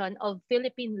implementation of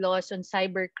Philippine laws on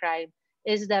cybercrime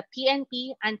is the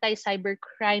PNP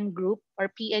Anti-Cybercrime Group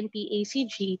or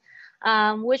PNP-ACG,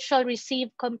 which shall receive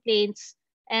complaints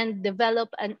and develop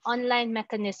an online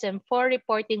mechanism for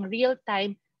reporting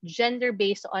real-time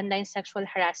gender-based online sexual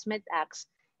harassment acts.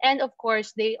 And of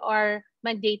course, they are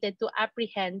mandated to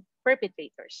apprehend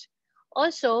perpetrators.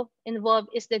 Also involved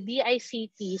is the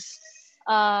DICT's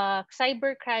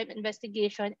Cybercrime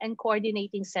Investigation and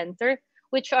Coordinating Center,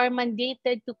 which are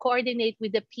mandated to coordinate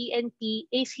with the PNP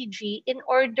ACG in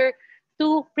order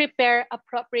to prepare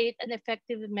appropriate and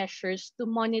effective measures to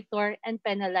monitor and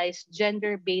penalize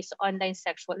gender-based online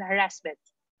sexual harassment.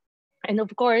 And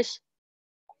of course,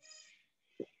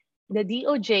 the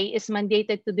DOJ is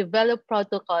mandated to develop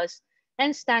protocols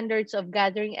and standards of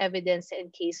gathering evidence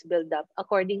and case buildup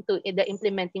according to the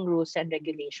implementing rules and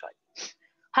regulations.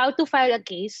 How to file a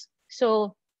case?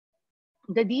 So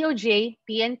the DOJ,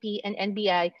 PNP, and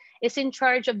NBI is in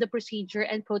charge of the procedure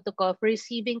and protocol for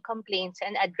receiving complaints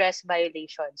and address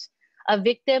violations. A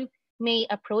victim may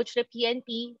approach the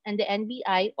PNP and the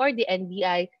NBI or the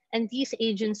NBI, and these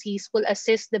agencies will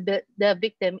assist the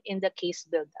victim in the case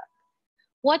buildup.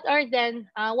 What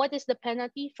is the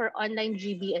penalty for online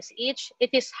GBSH?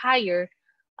 It is higher.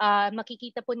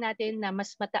 Makikita po natin na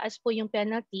mas mataas po yung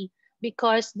penalty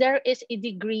because there is a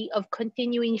degree of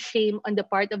continuing shame on the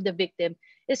part of the victim,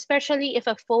 especially if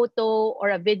a photo or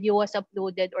a video was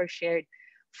uploaded or shared.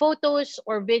 Photos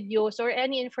or videos or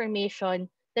any information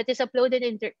that is uploaded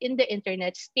in the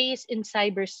internet stays in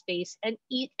cyberspace and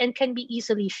can be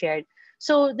easily shared.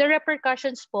 So the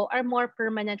repercussions po are more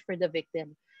permanent for the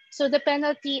victim. So the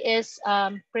penalty is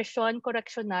prisión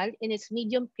correccional in its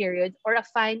medium period or a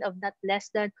fine of not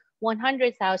less than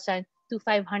 100,000 to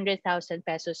 500,000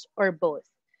 pesos or both.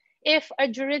 If a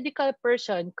juridical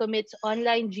person commits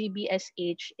online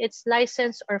GBSH, its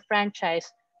license or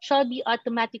franchise shall be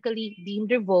automatically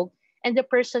deemed revoked and the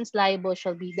persons liable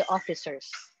shall be the officers.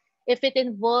 If it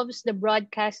involves the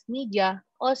broadcast media,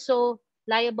 also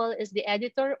liable is the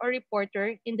editor or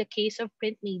reporter in the case of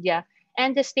print media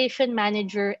and the station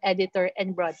manager, editor,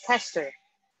 and broadcaster.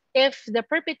 If the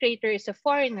perpetrator is a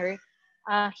foreigner,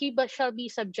 he shall be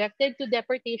subjected to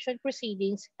deportation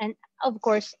proceedings and, of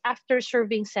course, after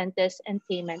serving sentence and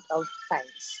payment of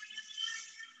fines.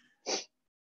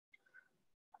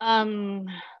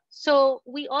 So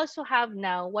we also have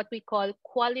now what we call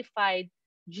qualified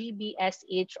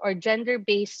GBSH or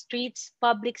gender-based streets,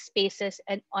 public spaces,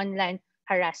 and online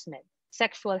harassment,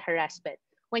 sexual harassment.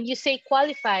 When you say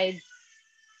qualified,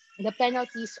 the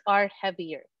penalties are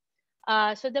heavier.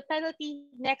 So the penalty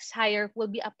next higher will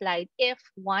be applied if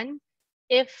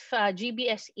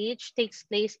GBSH takes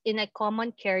place in a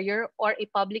common carrier or a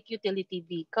public utility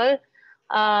vehicle.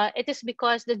 It is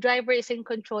because the driver is in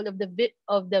control of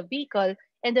the vehicle,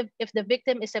 and if the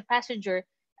victim is a passenger,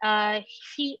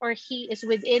 she or he is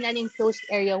within an enclosed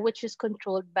area which is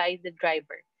controlled by the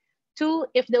driver. 2,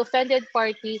 if the offended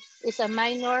party is a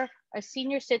minor, a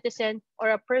senior citizen,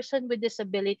 or a person with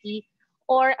disability,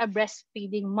 or a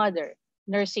breastfeeding mother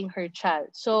nursing her child.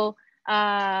 So,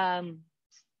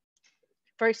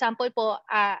 for example po,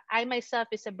 I myself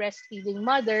is a breastfeeding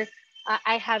mother.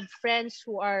 I have friends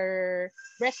who are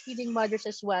breastfeeding mothers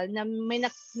as well na may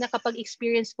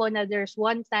nakapag-experience po na there's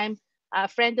one time a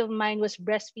friend of mine was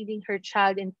breastfeeding her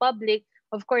child in public.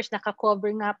 Of course, naka-cover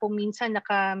nga po minsan,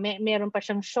 meron pa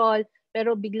siyang shawl,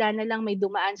 pero bigla na lang may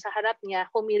dumaan sa harap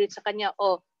niya, humirit sa kanya,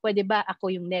 oh, pwede ba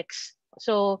ako yung next?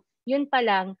 So, yun pa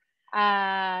lang,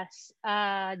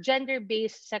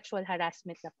 gender-based sexual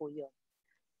harassment na po yun.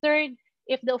 3rd,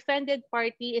 if the offended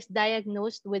party is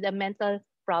diagnosed with a mental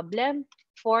problem.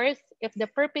 4th, if the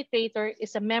perpetrator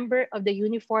is a member of the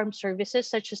uniformed services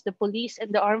such as the police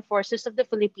and the armed forces of the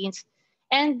Philippines,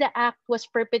 and the act was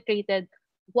perpetrated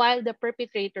while the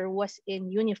perpetrator was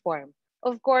in uniform.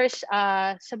 Of course,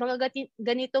 sa mga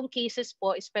ganitong cases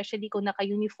po, especially kung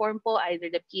naka-uniform po,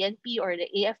 either the PNP or the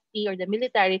AFP or the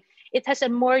military, it has a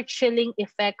more chilling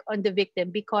effect on the victim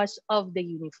because of the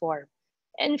uniform.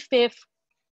 And 5th,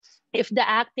 if the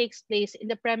act takes place in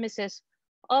the premises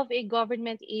of a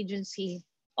government agency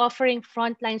offering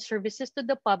frontline services to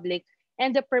the public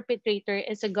and the perpetrator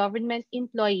is a government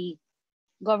employee.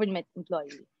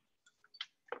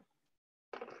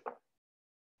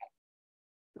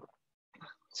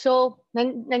 So,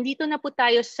 nandito na po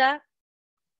tayo sa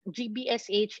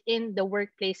GBSH in the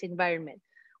workplace environment.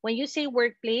 When you say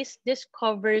workplace, this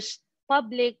covers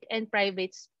public and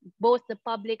private, both the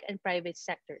public and private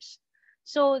sectors.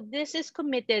 So, this is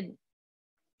committed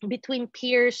between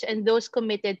peers and those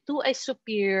committed to a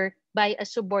superior by a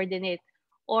subordinate,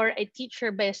 or a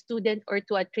teacher by a student, or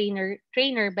to a trainer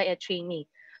by a trainee.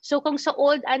 So, kung sa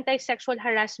old anti-sexual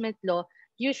harassment law,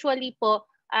 usually po,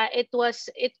 it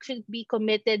should be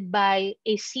committed by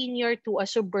a senior to a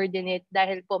subordinate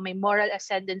dahil po may moral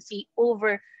ascendancy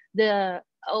over the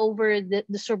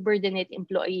subordinate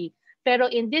employee. Pero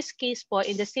in this case po,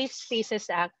 in the Safe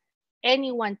Spaces Act,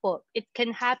 anyone po, it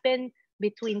can happen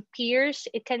between peers.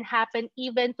 It can happen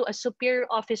even to a superior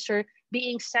officer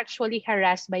being sexually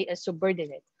harassed by a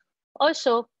subordinate.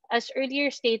 Also, as earlier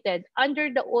stated,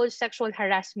 under the old sexual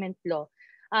harassment law,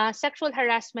 sexual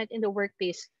harassment in the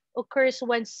workplace occurs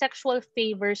when sexual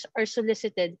favors are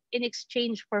solicited in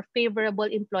exchange for favorable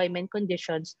employment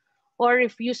conditions or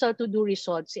refusal to do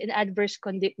results in adverse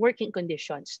working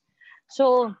conditions.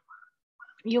 So,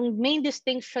 yung main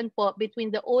distinction po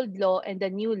between the old law and the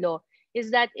new law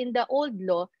is that in the old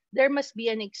law, there must be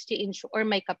an exchange or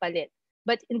may kapalit.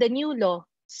 But in the new law,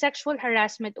 sexual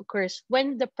harassment occurs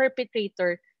when the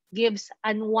perpetrator gives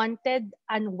unwanted,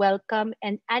 unwelcome,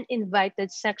 and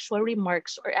uninvited sexual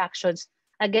remarks or actions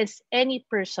against any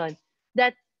person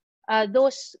that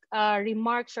those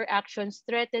remarks or actions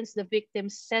threatens the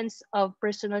victim's sense of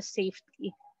personal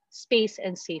safety, space,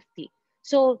 and safety.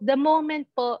 So the moment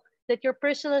po that your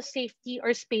personal safety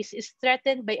or space is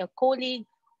threatened by a colleague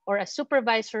or a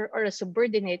supervisor or a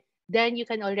subordinate, then you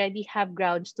can already have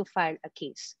grounds to file a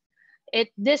case.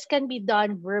 This can be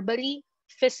done verbally,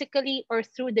 physically, or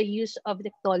through the use of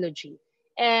technology.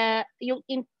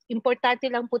 Yung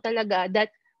importante lang po talaga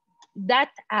that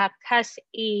act has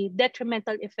a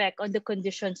detrimental effect on the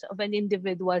conditions of an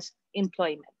individual's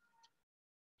employment.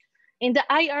 In the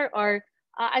IRR,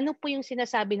 ano po yung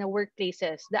sinasabi na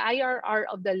workplaces? The IRR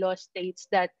of the law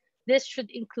states that this should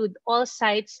include all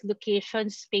sites,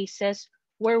 locations, spaces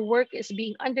where work is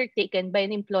being undertaken by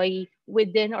an employee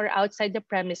within or outside the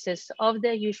premises of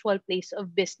the usual place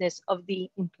of business of the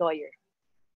employer.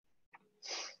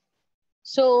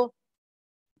 So,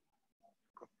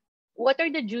 what are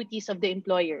the duties of the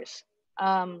employers?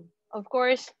 Of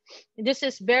course, this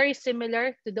is very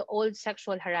similar to the old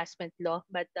sexual harassment law,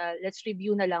 but let's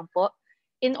review na lang po.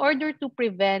 In order to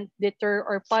prevent, deter,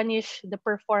 or punish the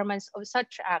performance of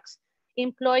such acts,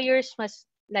 employers must,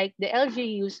 like the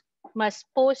LGUs, must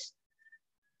post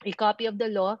a copy of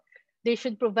the law. They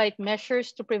should provide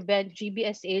measures to prevent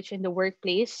GBSH in the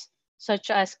workplace, such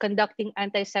as conducting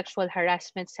anti-sexual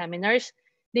harassment seminars.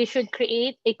 They should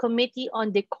create a committee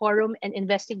on decorum and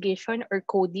investigation, or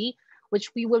CODI, which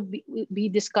we will be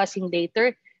discussing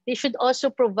later. They should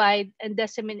also provide and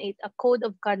disseminate a code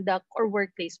of conduct or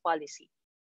workplace policy.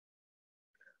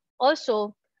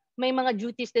 Also, may mga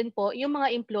duties din po yung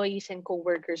mga employees and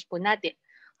co-workers po natin.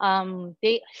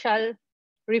 They shall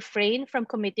refrain from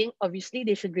committing, obviously,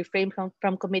 they should refrain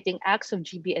from committing acts of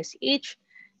GBSH.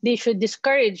 They should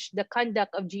discourage the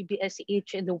conduct of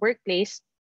GBSH in the workplace.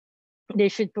 They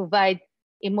should provide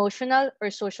emotional or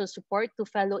social support to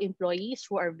fellow employees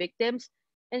who are victims.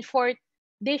 And fourth,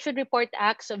 they should report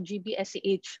acts of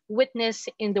GBSH witnessed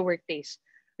in the workplace.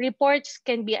 Reports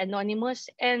can be anonymous,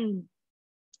 and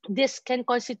this can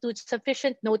constitute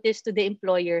sufficient notice to the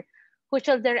employer, who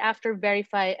shall thereafter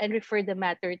verify and refer the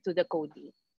matter to the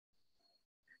CODI.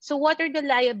 So what are the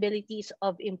liabilities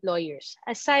of employers?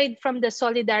 Aside from the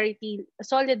solidarity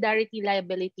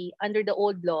liability under the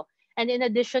old law, and in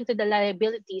addition to the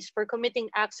liabilities for committing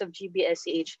acts of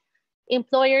GBSH,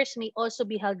 employers may also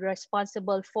be held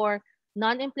responsible for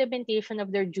non-implementation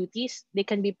of their duties. They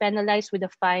can be penalized with a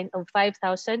fine of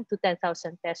 5,000 to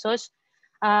 10,000 pesos.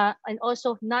 And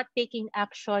also not taking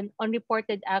action on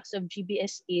reported acts of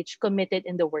GBSH committed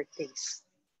in the workplace.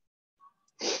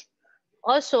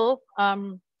 Also,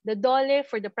 the DOLE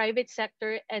for the private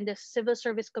sector and the Civil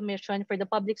Service Commission for the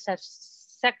public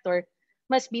sector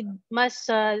must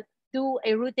do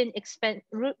a routine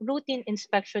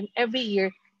inspection every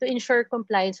year to ensure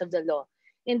compliance of the law.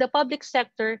 In the public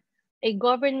sector, a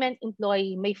government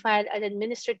employee may file an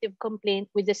administrative complaint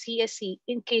with the CSC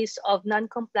in case of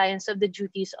non-compliance of the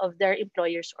duties of their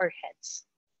employers or heads.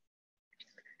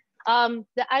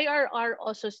 The IRR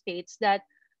also states that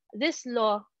this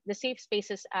law, the Safe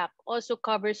Spaces Act, also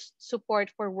covers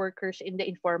support for workers in the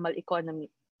informal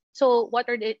economy. So what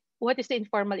is the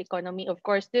informal economy? Of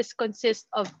course, this consists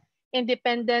of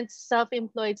independent,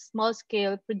 self-employed,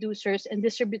 small-scale producers and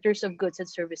distributors of goods and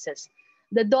services.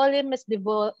 The DOLE must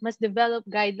develop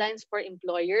guidelines for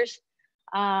employers,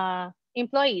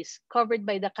 employees covered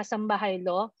by the Kasambahay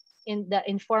law in the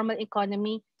informal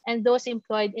economy, and those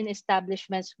employed in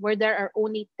establishments where there are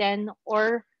only 10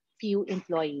 or few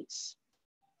employees.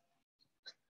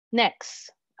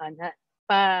 Next,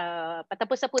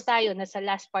 patapos na po tayo, nasa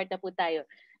last part na po tayo.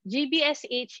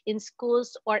 GBSH in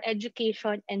schools or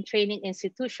education and training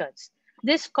institutions.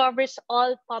 This covers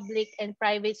all public and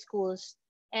private schools.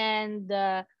 And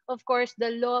of course,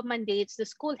 the law mandates the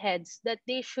school heads that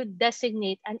they should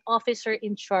designate an officer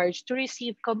in charge to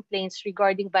receive complaints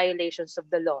regarding violations of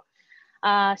the law.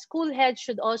 School heads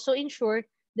should also ensure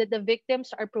that the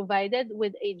victims are provided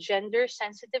with a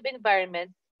gender-sensitive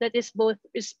environment that is both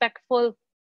respectful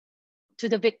to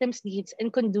the victim's needs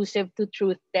and conducive to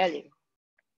truth-telling.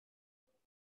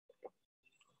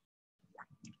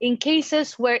 In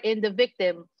cases wherein the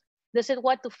victim doesn't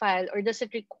want to file or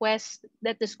doesn't request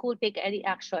that the school take any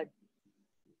action,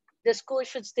 the school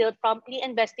should still promptly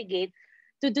investigate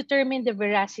to determine the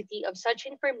veracity of such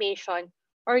information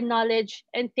or knowledge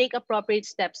and take appropriate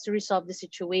steps to resolve the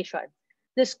situation.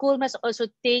 The school must also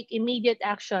take immediate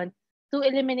action to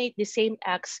eliminate the same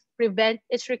acts, prevent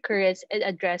its recurrence, and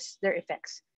address their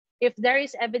effects. If there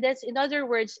is evidence, in other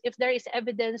words, if there is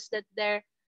evidence that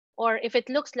or if it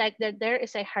looks like that there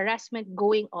is a harassment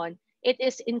going on, it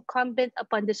is incumbent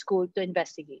upon the school to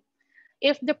investigate.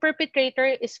 If the perpetrator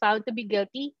is found to be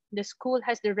guilty, the school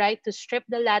has the right to strip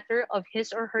the latter of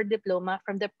his or her diploma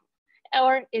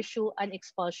or issue an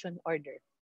expulsion order.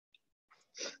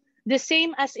 The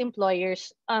same as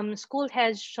employers, school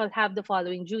heads shall have the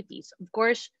following duties. Of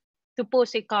course, to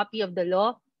post a copy of the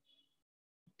law,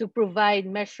 to provide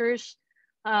measures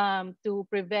to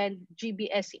prevent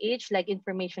GBSH, like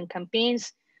information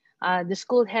campaigns. The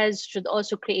school heads should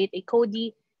also create a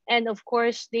CODI, and of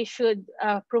course, they should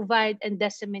provide and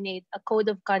disseminate a code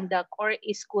of conduct or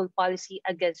a school policy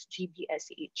against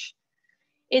GBSH.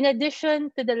 In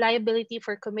addition to the liability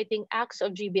for committing acts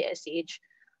of GBSH,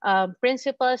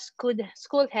 principals,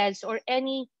 school heads, or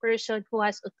any person who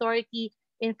has authority,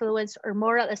 influence, or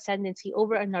moral ascendancy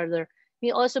over another may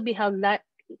also be held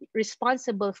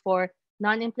responsible for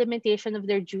non-implementation of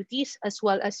their duties, as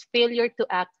well as failure to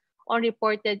act on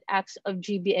reported acts of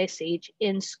GBSH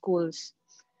in schools.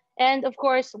 And of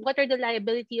course, what are the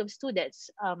liability of students?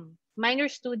 Minor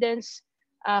students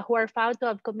who are found to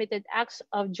have committed acts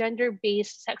of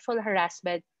gender-based sexual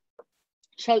harassment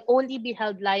shall only be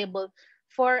held liable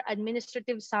for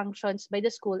administrative sanctions by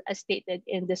the school as stated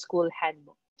in the school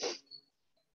handbook.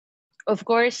 Of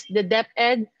course, the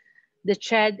DepEd, the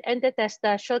CHED, and the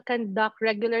TESTA shall conduct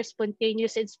regular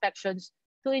spontaneous inspections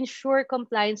to ensure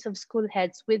compliance of school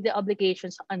heads with the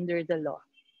obligations under the law.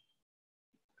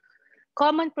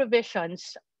 Common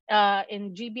provisions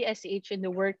in GBSH in the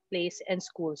workplace and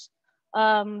schools.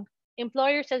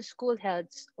 Employers and school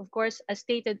heads, of course, as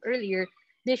stated earlier,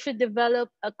 they should develop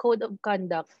a code of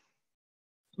conduct.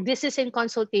 This is in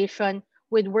consultation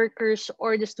with workers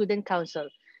or the student council.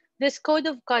 This code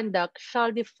of conduct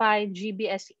shall define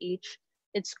GBSH,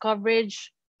 its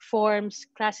coverage, forms,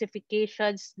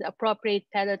 classifications, the appropriate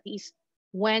penalties,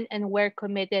 when and where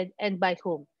committed, and by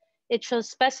whom. It shall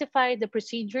specify the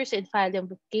procedures in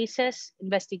filing of cases,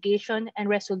 investigation, and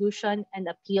resolution and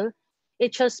appeal.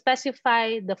 It shall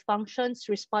specify the functions,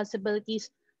 responsibilities,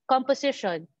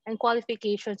 composition, and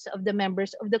qualifications of the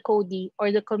members of the CODI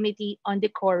or the Committee on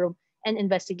Decorum and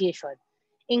Investigation,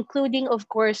 including, of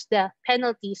course, the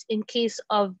penalties in case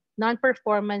of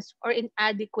non-performance or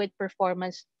inadequate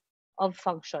performance of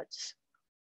functions.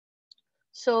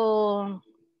 So,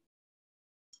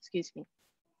 excuse me.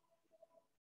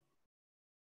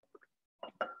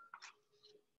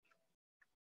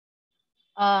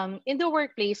 In the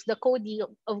workplace, the CODI,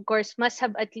 of course, must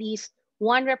have at least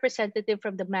one representative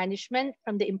from the management,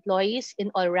 from the employees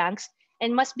in all ranks,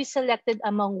 and must be selected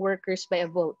among workers by a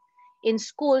vote. In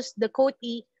schools, the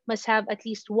CODI must have at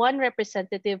least one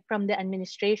representative from the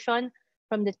administration,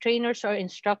 from the trainers or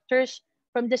instructors,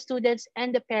 from the students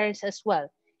and the parents as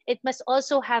well. It must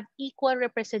also have equal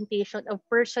representation of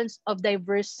persons of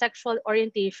diverse sexual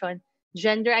orientation,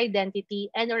 gender identity,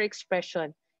 and or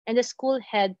expression, and the school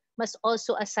head must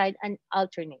also assign an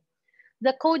alternate.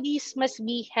 The CODIs must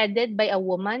be headed by a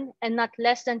woman, and not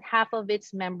less than half of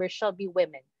its members shall be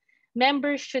women.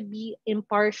 Members should be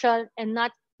impartial and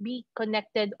not be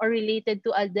connected or related to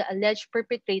the alleged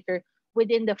perpetrator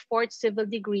within the fourth civil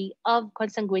degree of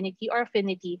consanguinity or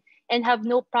affinity, and have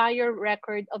no prior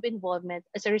record of involvement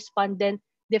as a respondent,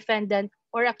 defendant,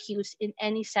 or accused in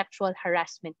any sexual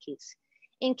harassment case.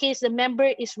 In case the member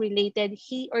is related,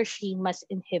 he or she must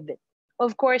inhibit.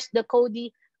 Of course, the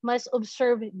CODI must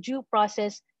observe due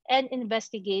process and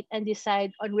investigate and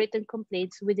decide on written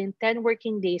complaints within 10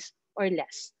 working days or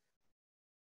less.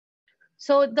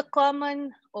 So the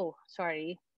common,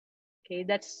 okay,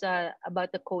 that's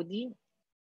about the CODI.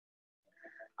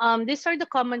 These are the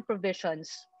common provisions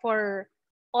for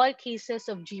all cases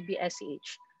of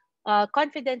GBSH.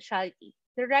 Confidentiality.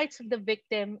 The rights of the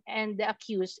victim and the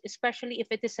accused, especially if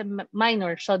it is a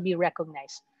minor, shall be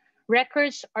recognized.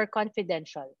 Records are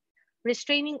confidential.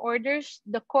 Restraining orders.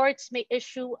 The courts may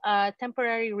issue a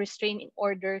temporary restraining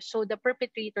order so the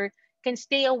perpetrator can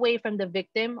stay away from the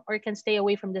victim or can stay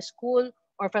away from the school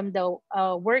or from the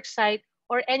work site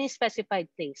or any specified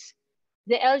place.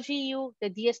 The LGU, the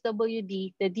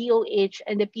DSWD, the DOH,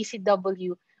 and the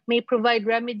PCW may provide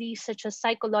remedies such as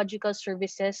psychological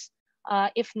services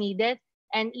if needed,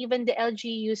 and even the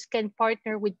LGUs can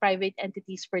partner with private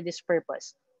entities for this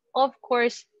purpose. Of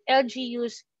course,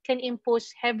 LGUs can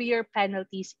impose heavier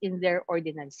penalties in their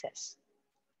ordinances.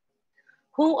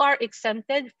 Who are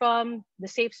exempted from the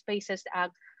Safe Spaces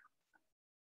Act?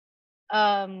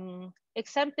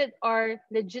 Exempted are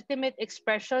legitimate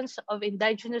expressions of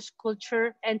indigenous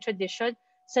culture and tradition,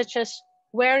 such as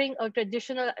wearing of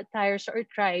traditional attires or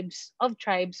tribes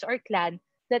or clan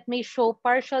that may show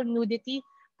partial nudity,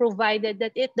 provided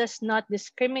that it does not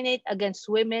discriminate against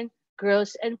women,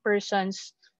 girls, and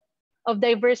persons of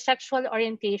diverse sexual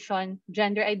orientation,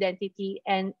 gender identity,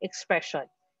 and expression.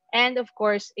 And of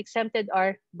course, exempted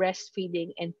are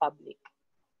breastfeeding in public.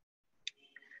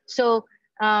 So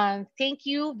thank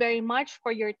you very much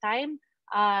for your time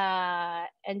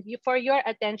and for your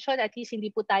attention. At least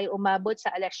hindi po tayo umabot sa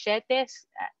alas 7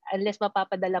 unless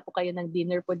mapapadala po kayo ng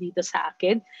dinner po dito sa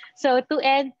akin. So to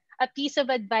end, a piece of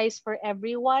advice for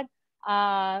everyone.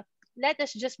 Let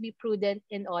us just be prudent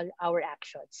in all our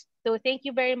actions. So thank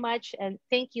you very much, and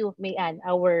thank you, Mayan,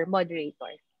 our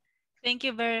moderator. Thank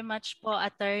you very much po,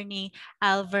 Attorney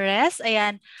Alvarez.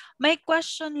 Ayan, may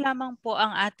question lamang po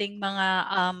ang ating mga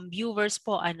viewers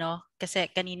po, kasi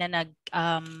kanina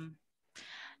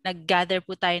nag-gather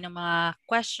po tayo ng mga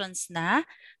questions na.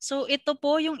 So ito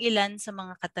po yung ilan sa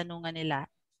mga katanungan nila.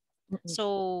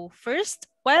 So first,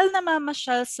 while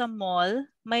namamasyal sa mall,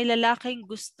 may lalaking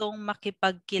gustong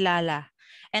makipagkilala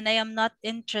and I am not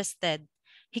interested.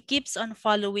 He keeps on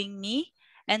following me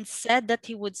and said that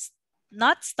he would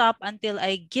not stop until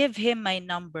I give him my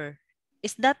number.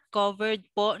 Is that covered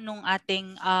po nung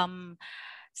ating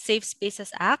Safe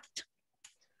Spaces Act?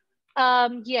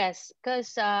 Yes,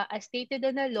 because as stated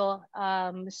in the law,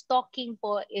 stalking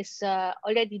po is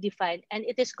already defined and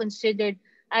it is considered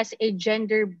as a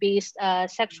gender-based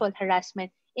sexual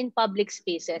harassment in public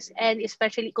spaces. And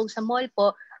especially kung sa mall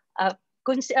po,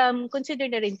 consider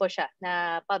na rin po siya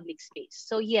na public space.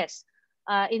 So yes,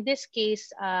 in this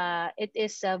case, it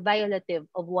is violative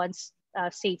of one's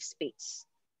safe space.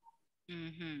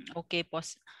 Okay po.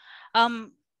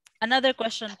 Another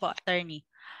question po, Attorney.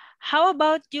 How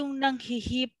about yung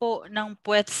nanghihipo ng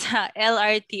puwet sa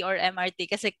LRT or MRT?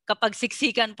 Kasi kapag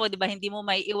siksikan po, di ba, hindi mo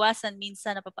may iwasan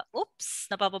minsan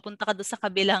napapapunta ka doon sa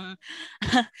kabilang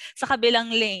sa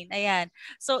kabilang lane. Ayan.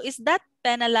 So is that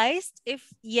penalized? If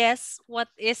yes,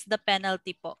 what is the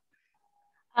penalty po?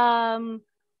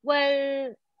 Well,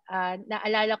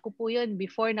 naalala ko po yun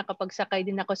before nakapagsakay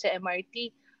din ako sa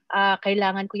MRT.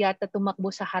 Kailangan ko yata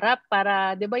tumakbo sa harap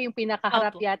para, di ba yung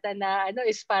pinakaharap yata na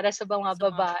is para sa mga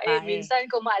babae. Minsan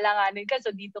kung maalanganin ka,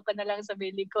 so dito ka na lang sa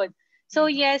may likod.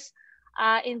 So yes,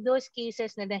 in those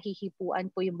cases na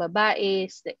nahihipuan po yung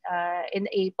babae in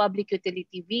a public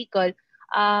utility vehicle,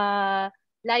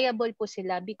 liable po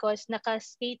sila because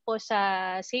naka-state po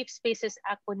sa Safe Spaces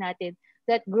Act po natin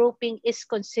that groping is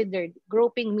considered,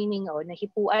 groping meaning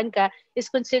nahipuan ka, is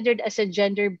considered as a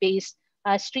gender-based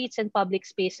streets and public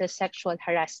spaces sexual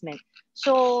harassment.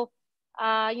 So,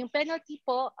 yung penalty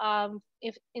po,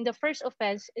 if in the first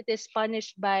offense, it is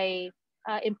punished by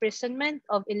imprisonment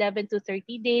of 11 to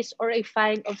 30 days or a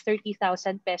fine of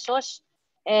 30,000 pesos.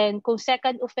 And kung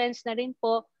second offense na rin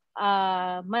po,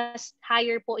 mas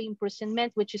higher po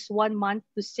imprisonment, which is 1 month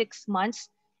to 6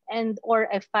 months, and or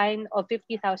a fine of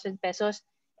 50,000 pesos.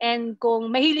 And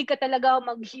kung mahilig ka talaga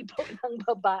maghipo ng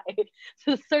babae,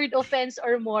 so third offense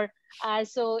or more,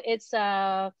 so it's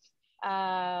tawag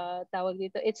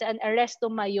dito, it's an arresto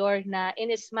mayor na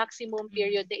in its maximum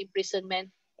period the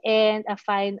imprisonment and a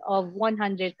fine of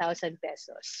 100,000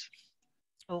 pesos.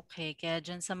 Okay, kaya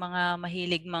dyan sa mga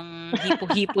mahilig mang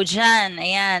hipo-hipo dyan,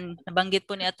 ayan, nabanggit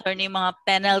po ni Attorney mga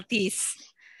penalties.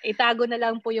 Itago na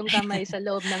lang po yung kamay sa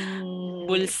loob ng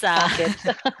bulsa.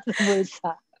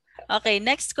 Bulsa. Okay,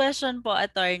 next question po,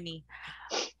 Attorney.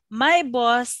 My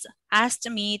boss asked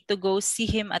me to go see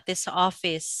him at his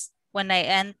office. When I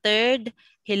entered,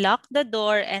 he locked the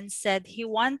door and said he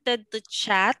wanted to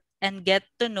chat and get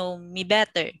to know me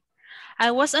better. I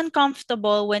was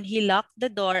uncomfortable when he locked the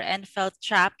door and felt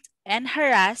trapped and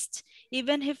harassed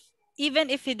even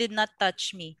if he did not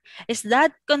touch me. Is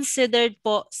that considered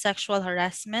po sexual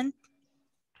harassment?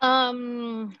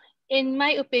 In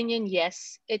my opinion,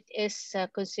 yes, it is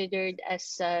considered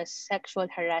as sexual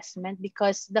harassment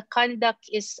because the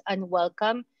conduct is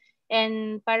unwelcome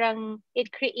and parang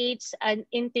it creates an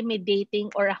intimidating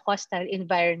or a hostile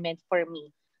environment for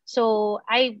me. So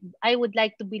I would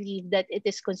like to believe that it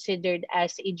is considered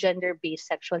as a gender-based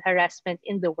sexual harassment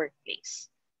in the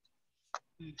workplace.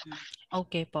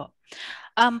 Okay po.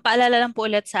 Paalala lang po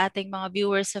ulit sa ating mga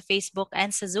viewers sa Facebook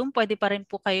and sa Zoom, pwede pa rin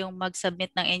po kayong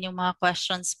mag-submit ng inyong mga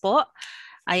questions po.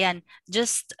 Ayan,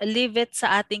 just leave it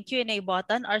sa ating Q&A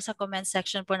button or sa comment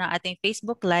section po ng ating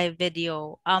Facebook live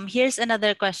video. Here's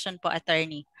another question po,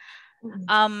 attorney.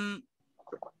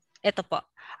 Ito po.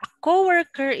 A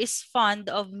coworker is fond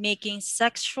of making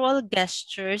sexual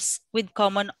gestures with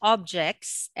common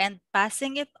objects and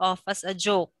passing it off as a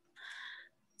joke,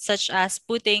 such as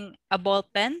putting a ball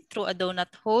pen through a donut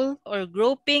hole or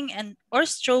groping or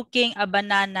stroking a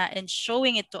banana and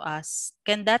showing it to us.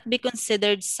 Can that be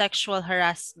considered sexual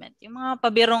harassment? Yung mga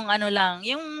pabirong ano lang,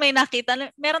 yung may nakita,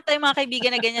 meron tayong mga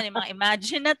kaibigan na ganyan, yung mga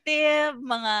imaginative,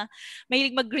 mga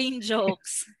mahilig mag-green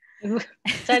jokes.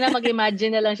 Sana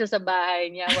mag-imagine na lang siya sa bahay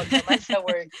niya, wag naman sa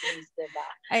workplace, diba?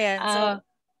 Ayan, so,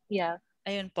 yeah.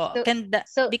 Ayun po. So, can that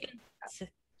be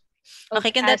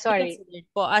considered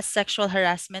po as sexual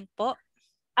harassment po?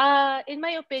 In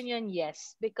my opinion,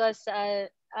 yes, because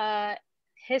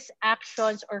his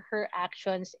actions or her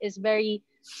actions is very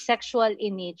sexual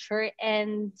in nature,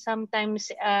 and sometimes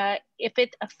if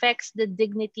it affects the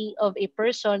dignity of a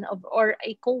person or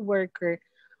a co-worker,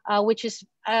 which is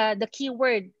the key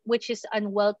word, which is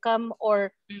unwelcome or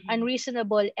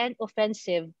unreasonable and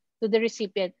offensive to the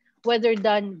recipient, whether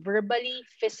done verbally,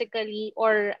 physically,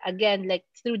 or again, like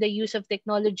through the use of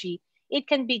technology, it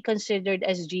can be considered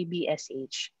as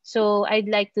GBSH. So I'd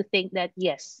like to think that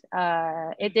yes,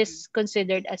 it is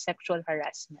considered as sexual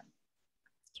harassment.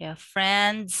 Yeah,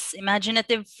 friends,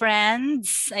 imaginative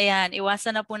friends. Ayan,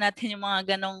 iwasan na po natin yung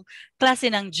mga ganong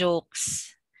klase ng jokes.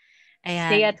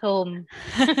 Ayan. Stay at home.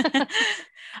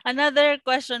 Another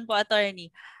question po,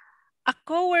 attorney. A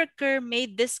coworker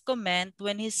made this comment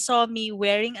when he saw me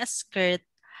wearing a skirt.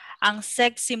 Ang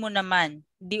sexy mo naman.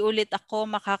 Di ulit ako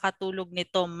makakatulog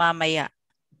nito mamaya.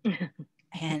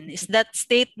 Ayan. Is that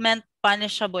statement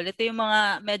punishable? Ito yung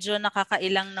mga medyo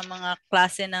nakakailang na mga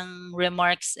klase ng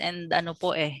remarks and ano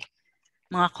po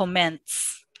mga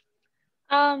comments.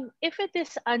 If it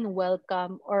is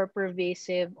unwelcome or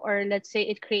pervasive, or let's say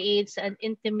it creates an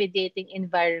intimidating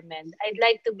environment, I'd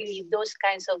like to believe those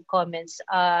kinds of comments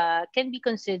can be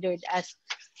considered as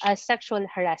sexual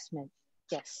harassment.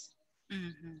 Yes.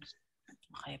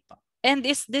 Okay po. And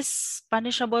is this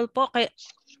punishable po?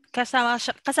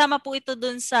 Kasama po ito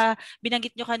dun sa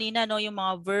binanggit nyo kanina, no? Yung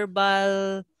mga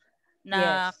verbal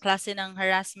na klase ng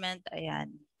harassment.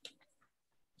 Ayan.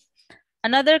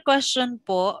 Another question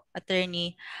po,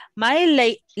 attorney. My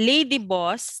lady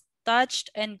boss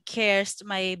touched and caressed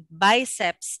my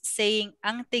biceps saying,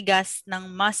 ang tigas ng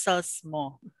muscles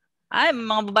mo. Ay,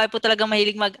 mga babae po talagang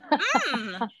mahilig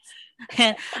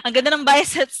ang ganda ng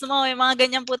biceps mo. May mga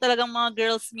ganyan po talagang mga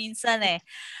girls minsan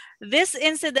This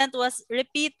incident was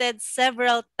repeated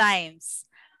several times.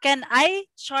 Can I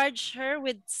charge her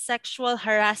with sexual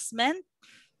harassment?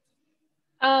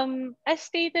 As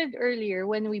stated earlier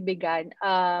when we began,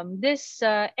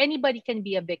 anybody can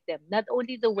be a victim, not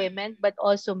only the women, but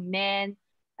also men,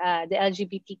 the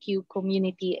LGBTQ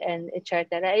community, and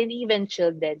etc., and even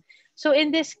children. So in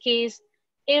this case,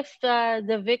 if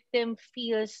the victim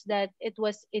feels that it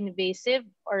was invasive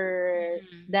or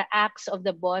the acts of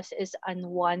the boss is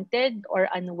unwanted or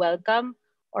unwelcome,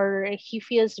 or he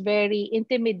feels very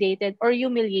intimidated or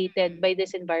humiliated by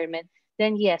this environment,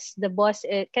 then yes, the boss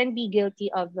can be guilty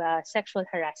of sexual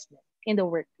harassment in the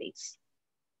workplace.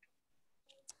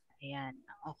 Ayan,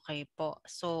 okay po.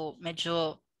 So,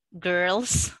 medyo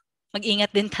girls,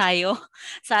 mag-ingat din tayo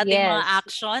sa ating mga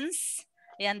actions.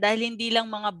 Ayan, dahil hindi lang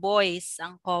mga boys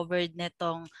ang covered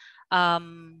nitong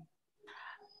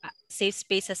Safe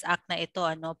Spaces Act na ito,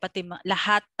 pati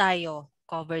lahat tayo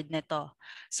covered nito.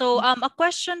 So, a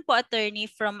question po, attorney,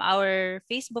 from our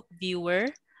Facebook viewer.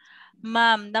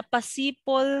 Ma'am,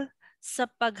 napasipol sa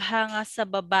paghanga sa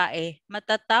babae,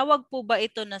 matatawag po ba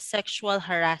ito na sexual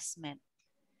harassment?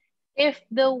 If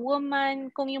the woman,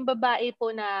 kung yung babae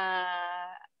po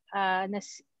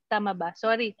tama ba?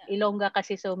 Sorry, Ilongga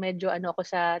kasi, so medyo ako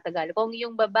sa Tagalog. Kung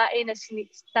yung babae na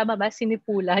tama ba,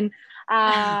 sinipulan,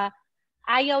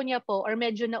 ayaw niya po or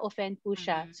medyo na-offend po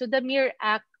siya. So the mere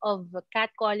act of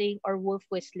catcalling or wolf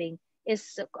whistling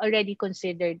is already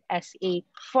considered as a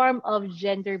form of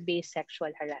gender-based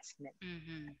sexual harassment.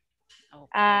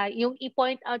 Okay. Yung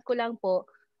i-point out ko lang po,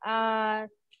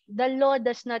 the law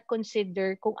does not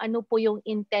consider kung ano po yung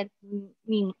intent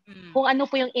ng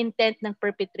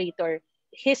perpetrator.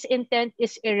 His intent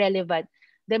is irrelevant.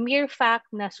 The mere fact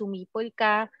na sumipol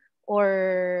ka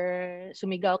or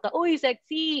sumigaw ka, uy,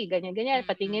 sexy, ganyan-ganyan,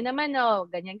 patingin naman,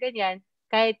 ganyan-ganyan,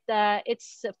 kahit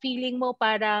it's feeling mo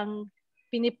parang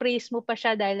pinipraise mo pa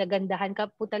siya dahil nagandahan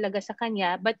ka po talaga sa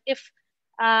kanya. But if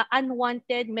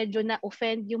unwanted, medyo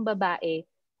na-offend yung babae,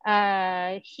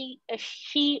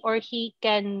 she or he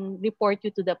can report you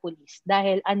to the police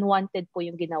dahil unwanted po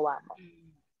yung ginawa mo.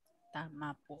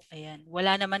 Tama po. Ayan.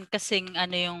 Wala naman kasing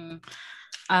yung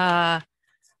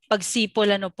pagsipol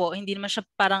po. Hindi naman siya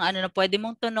parang na pwede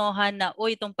mong tunuhan na,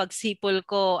 uy, itong pagsipol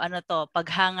ko,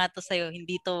 paghanga to sa'yo,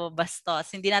 hindi to bastos.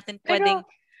 Hindi natin pwedeng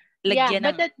lagyan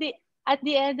but at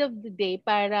the end of the day,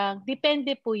 parang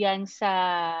depende po yan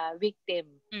sa victim.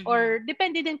 Or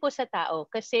depende din po sa tao.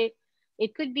 Kasi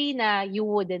it could be na you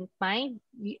wouldn't mind.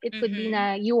 It could be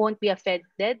na you won't be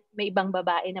offended. May ibang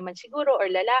babae naman siguro or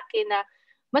lalaki na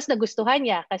mas nagustuhan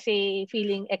niya kasi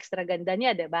feeling extra ganda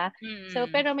niya, 'di ba? So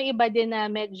pero may iba din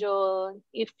na medyo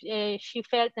if she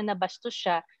felt na nabastos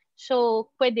siya, so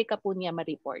pwede ka po niya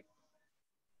ma-report.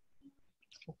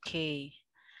 Okay.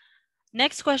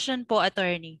 Next question po,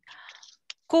 attorney.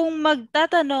 Kung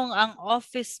magtatanong ang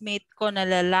office mate ko na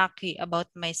lalaki about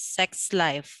my sex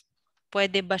life,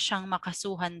 pwede ba siyang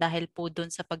makasuhan dahil po dun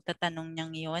sa pagtatanong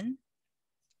niyang yun?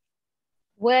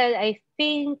 Well, I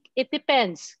think it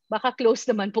depends. Baka close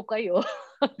naman po kayo.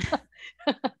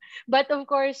 But of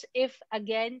course, if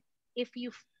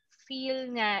you feel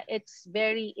na it's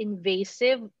very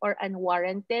invasive or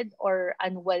unwarranted or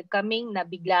unwelcoming na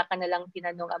bigla ka na lang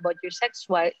tinanong about your sex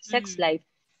life,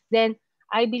 then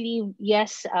I believe,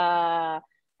 yes,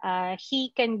 he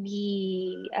can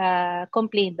be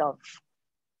complained of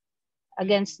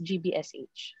against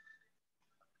GBSH.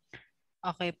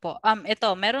 Okay po.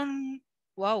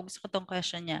 Wow, gusto ko tong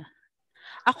question niya.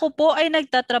 Ako po ay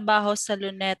nagtatrabaho sa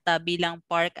Luneta bilang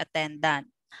park attendant.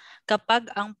 Kapag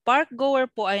ang park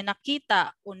goer po ay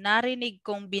nakita o narinig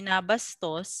kong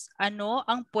binabastos, ano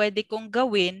ang pwede kong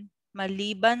gawin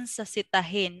maliban sa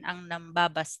sitahin ang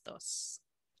nambabastos?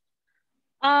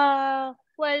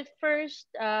 Well,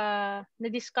 first,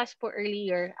 na-discuss po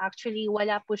earlier, actually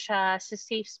wala po siya sa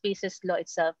safe spaces law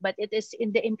itself, but it is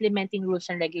in the implementing rules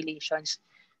and regulations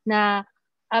na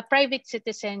a private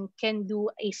citizen can do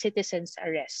a citizen's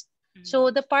arrest.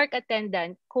 So the park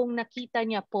attendant, kung nakita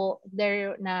niya po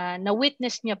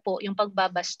na-witness niya po yung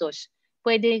pagbabastos,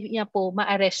 pwede niya po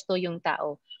maaresto yung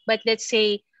tao. But let's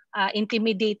say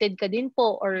intimidated ka din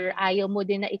po or ayaw mo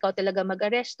din na ikaw talaga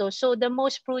mag-aresto, so the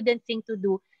most prudent thing to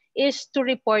do is to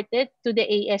report it to the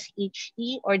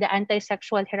ASHE or the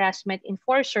Anti-Sexual Harassment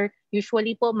Enforcer,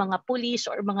 usually po mga police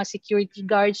or mga security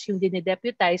guards yung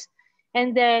dinideputize,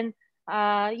 and then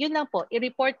yun lang po,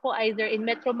 i-report po either in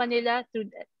Metro Manila to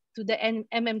the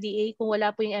MMDA, kung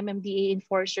wala po yung MMDA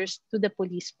enforcers, to the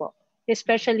police po,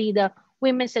 especially the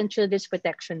Women's and Children's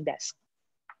Protection Desk.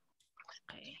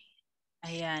 Okay.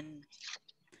 Ayan.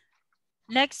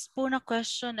 Next po na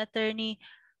question, attorney.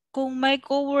 Kung may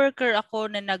coworker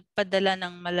ako na nagpadala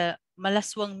ng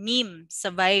malaswang meme sa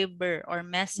Viber or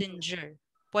Messenger,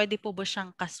 pwede po ba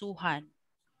siyang kasuhan?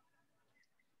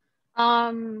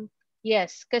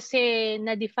 Yes, kasi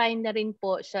na-define na rin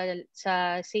po sa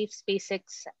Safe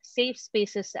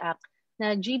Spaces Act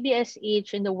na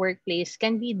GBSH in the workplace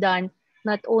can be done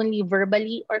not only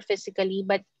verbally or physically,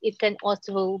 but it can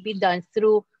also be done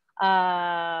through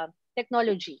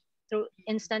technology, through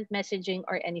instant messaging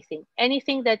or anything.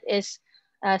 Anything that is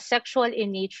sexual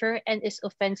in nature and is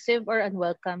offensive or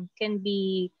unwelcome can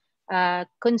be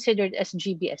considered as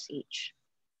GBSH.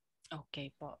 Okay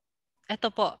po. Ito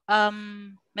po,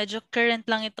 medyo current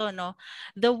lang ito, no?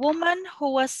 The woman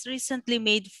who was recently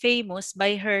made famous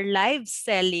by her live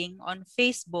selling on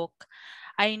Facebook,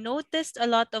 I noticed a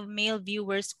lot of male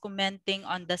viewers commenting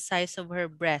on the size of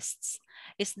her breasts.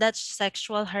 Is that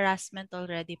sexual harassment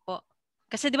already po?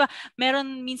 Kasi di ba,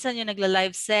 meron minsan yung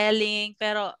nagla-live selling,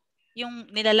 pero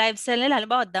yung nila-live sell nila,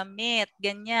 halimbawa damit,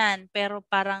 ganyan, pero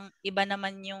parang iba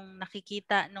naman yung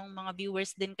nakikita ng mga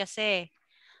viewers din kasi.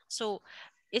 So,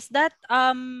 is that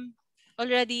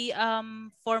already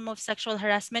form of sexual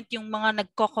harassment, yung mga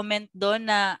nagko-comment doon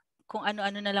na kung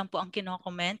ano-ano na lang po ang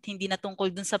kino-comment, hindi na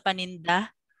tungkol dun sa paninda?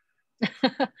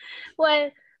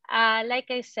 Well,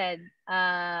 like I said,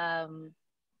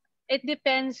 it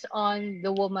depends on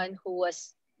the woman who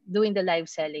was doing the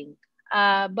live selling.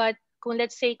 But kung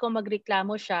let's say kung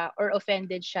magreklamo siya or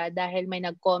offended siya dahil may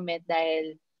nag-comment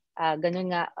dahil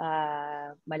ganun nga,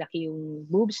 malaki yung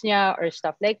boobs niya or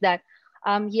stuff like that,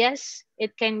 yes,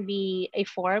 it can be a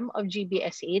form of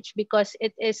GBSH because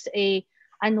it is a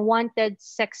unwanted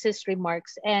sexist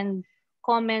remarks and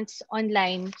comments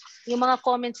online. Yung mga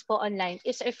comments po online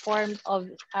is a form of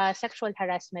sexual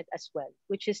harassment as well,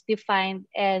 which is defined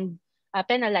and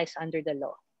penalized under the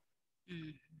law.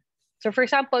 So for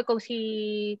example, kung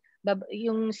si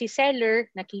seller,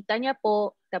 nakita niya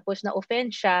po, tapos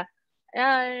na-offend siya,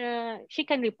 she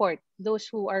can report those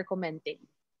who are commenting.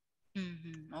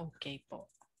 Okay po.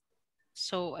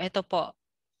 So, ito po.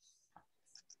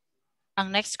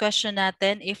 Ang next question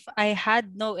natin, if I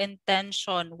had no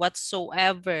intention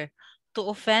whatsoever to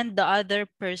offend the other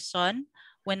person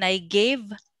when I gave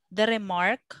the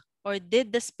remark or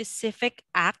did the specific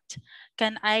act,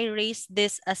 can I raise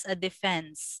this as a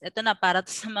defense? Ito na, para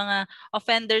to sa mga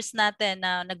offenders natin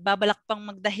na nagbabalak pang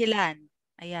magdahilan.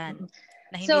 Ayan.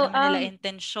 Na hindi naman nila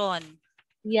intensyon.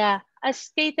 Yeah, as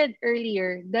stated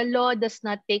earlier, the law does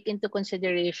not take into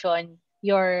consideration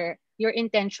your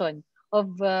intention of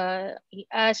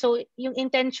so yung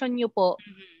intention nyo po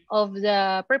of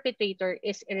the perpetrator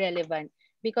is irrelevant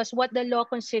because what the law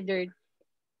considered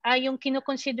yung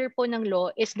kino-consider po ng law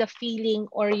is the feeling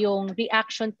or yung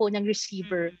reaction po ng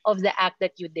receiver of the act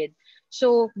that you did.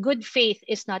 So good faith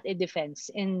is not a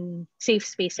defense in Safe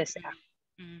Spaces Act.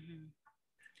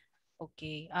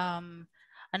 Okay.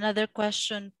 Another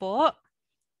question po.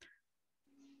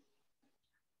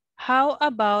 How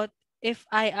about if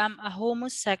I am a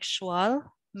homosexual,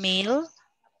 male,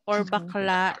 or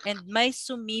bakla and may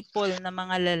sumipol na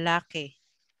mga lalaki?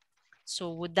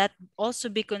 So would that also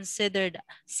be considered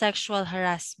sexual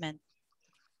harassment?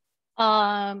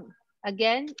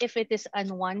 Again, if it is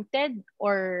unwanted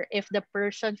or if the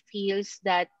person feels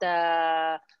that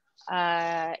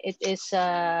it is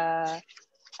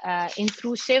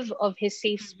intrusive of his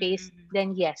safe space,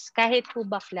 then yes, kahit po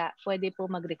bakla, pwede po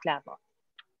magreklamo.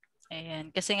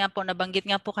 Ayan. Kasi nga po, nabanggit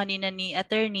nga po kanina ni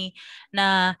attorney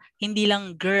na hindi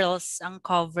lang girls ang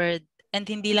covered and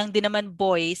hindi lang din naman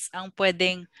boys ang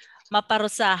pwedeng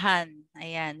maparusahan.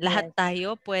 Ayan. Lahat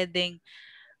tayo pwedeng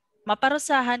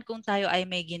maparusahan kung tayo ay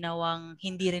may ginawang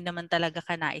hindi rin naman talaga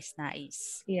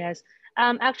kanais-nais. Yes.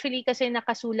 Actually, kasi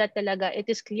nakasulat talaga,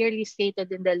 it is clearly stated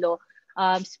in the law,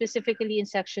 specifically in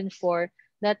Section 4,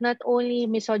 that not only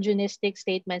misogynistic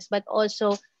statements, but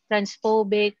also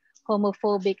transphobic,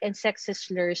 homophobic, and sexist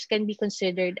slurs can be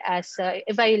considered as a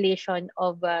violation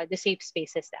of the Safe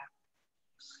Spaces Act.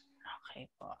 Okay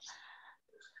po.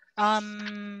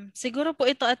 Siguro po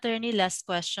ito, attorney, last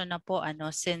question na po,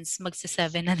 since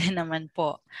magsi-7 na din naman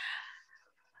po.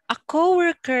 A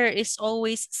coworker is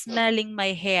always smelling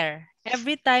my hair.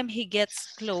 Every time he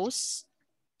gets close,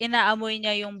 inaamoy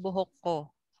niya yung buhok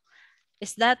ko.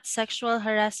 Is that sexual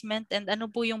harassment? And ano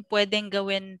po yung pwedeng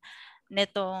gawin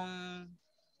nitong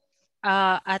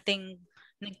ating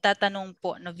nagtatanong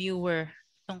po na viewer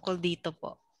tungkol dito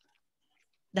po?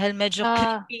 Dahil medyo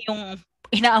creepy yung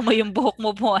inaamoy yung buhok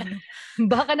mo po.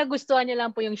 Baka nagustuhan niya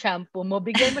lang po yung shampoo mo.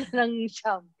 Bigyan mo na ng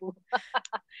shampoo.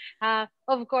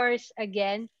 Of course,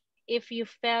 again, if you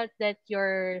felt that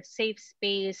your safe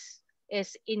space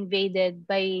is invaded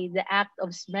by the act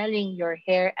of smelling your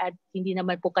hair at hindi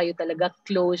naman po kayo talaga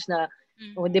close na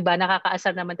o, diba,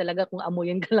 nakakaasar naman talaga kung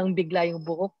amuyin ka lang bigla yung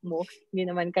buhok mo. Hindi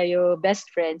naman kayo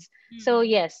best friends. So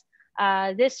yes,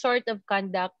 this sort of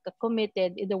conduct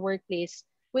committed in the workplace,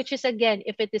 which is again,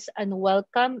 if it is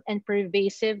unwelcome and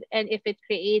pervasive, and if it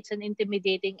creates an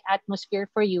intimidating atmosphere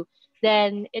for you,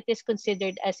 then it is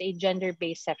considered as a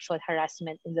gender-based sexual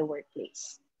harassment in the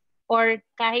workplace. Or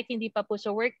kahit hindi pa po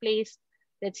sa workplace,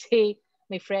 let's say,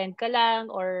 may friend ka lang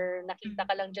or nakita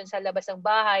ka lang dyan sa labas ng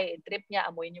bahay, trip niya,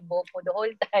 amoyin yung buhok mo the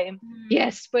whole time,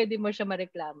 yes, pwede mo siya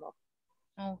mareklamo.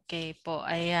 Okay po,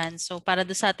 ayan. So para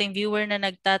do sa ating viewer na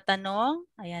nagtatanong,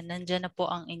 ayan, nandyan na po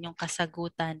ang inyong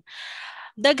kasagutan.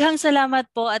 Daghang salamat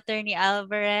po, Attorney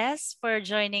Alvarez, for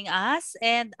joining us.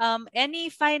 And any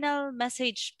final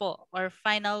message po or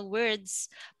final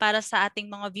words para sa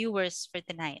ating mga viewers for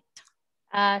tonight?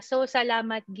 So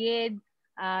salamat, Gid.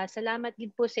 Salamat din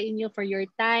po sa inyo for your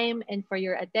time and for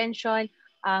your attention.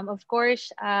 Of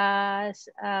course, as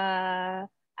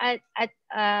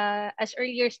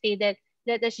earlier stated,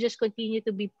 let us just continue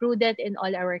to be prudent in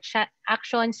all our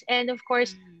actions, and of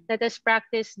course, let us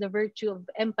practice the virtue of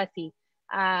empathy.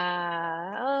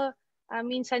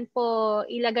 Minsan po,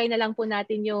 ilagay na lang po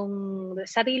natin yung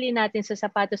sarili natin sa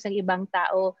sapatos ng ibang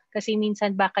tao kasi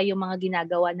minsan baka yung mga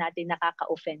ginagawa natin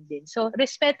nakaka-offend din. So,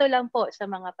 respeto lang po sa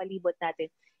mga palibot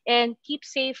natin. And keep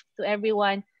safe to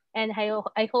everyone, and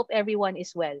I hope everyone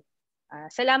is well.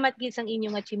 Salamat gid sa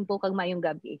inyong atchimpo kag maayong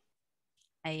gabi.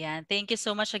 Ayan. Thank you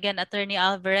so much again, Attorney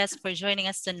Alvarez, for joining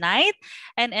us tonight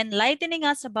and enlightening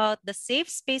us about the Safe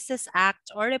Spaces Act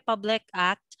or Republic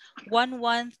Act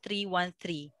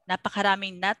 11313.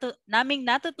 Napakaraming naming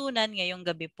natutunan ngayong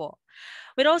gabi po.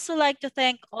 We'd also like to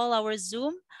thank all our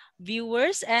Zoom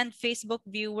viewers and Facebook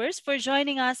viewers for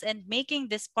joining us and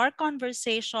making this Park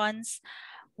Conversations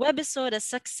webisode a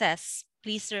success.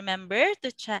 Please remember to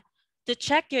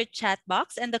check your chat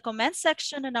box and the comment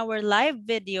section on our live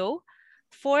video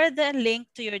for the link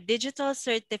to your digital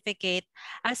certificate,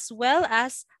 as well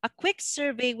as a quick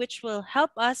survey which will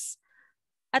help us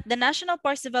at the National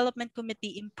Parks Development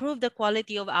Committee improve the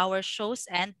quality of our shows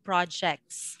and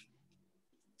projects.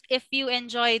 If you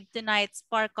enjoyed tonight's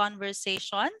park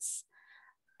conversations,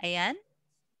 ayan,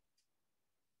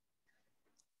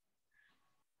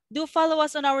 do follow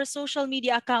us on our social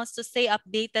media accounts to stay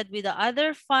updated with the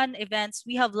other fun events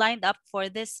we have lined up for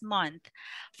this month.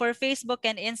 For Facebook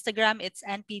and Instagram, it's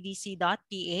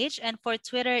npdc.ph, and for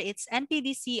Twitter, it's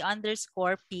npdc_ph.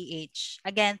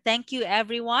 Again, thank you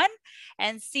everyone,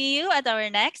 and see you at our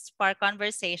next Park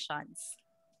Conversations.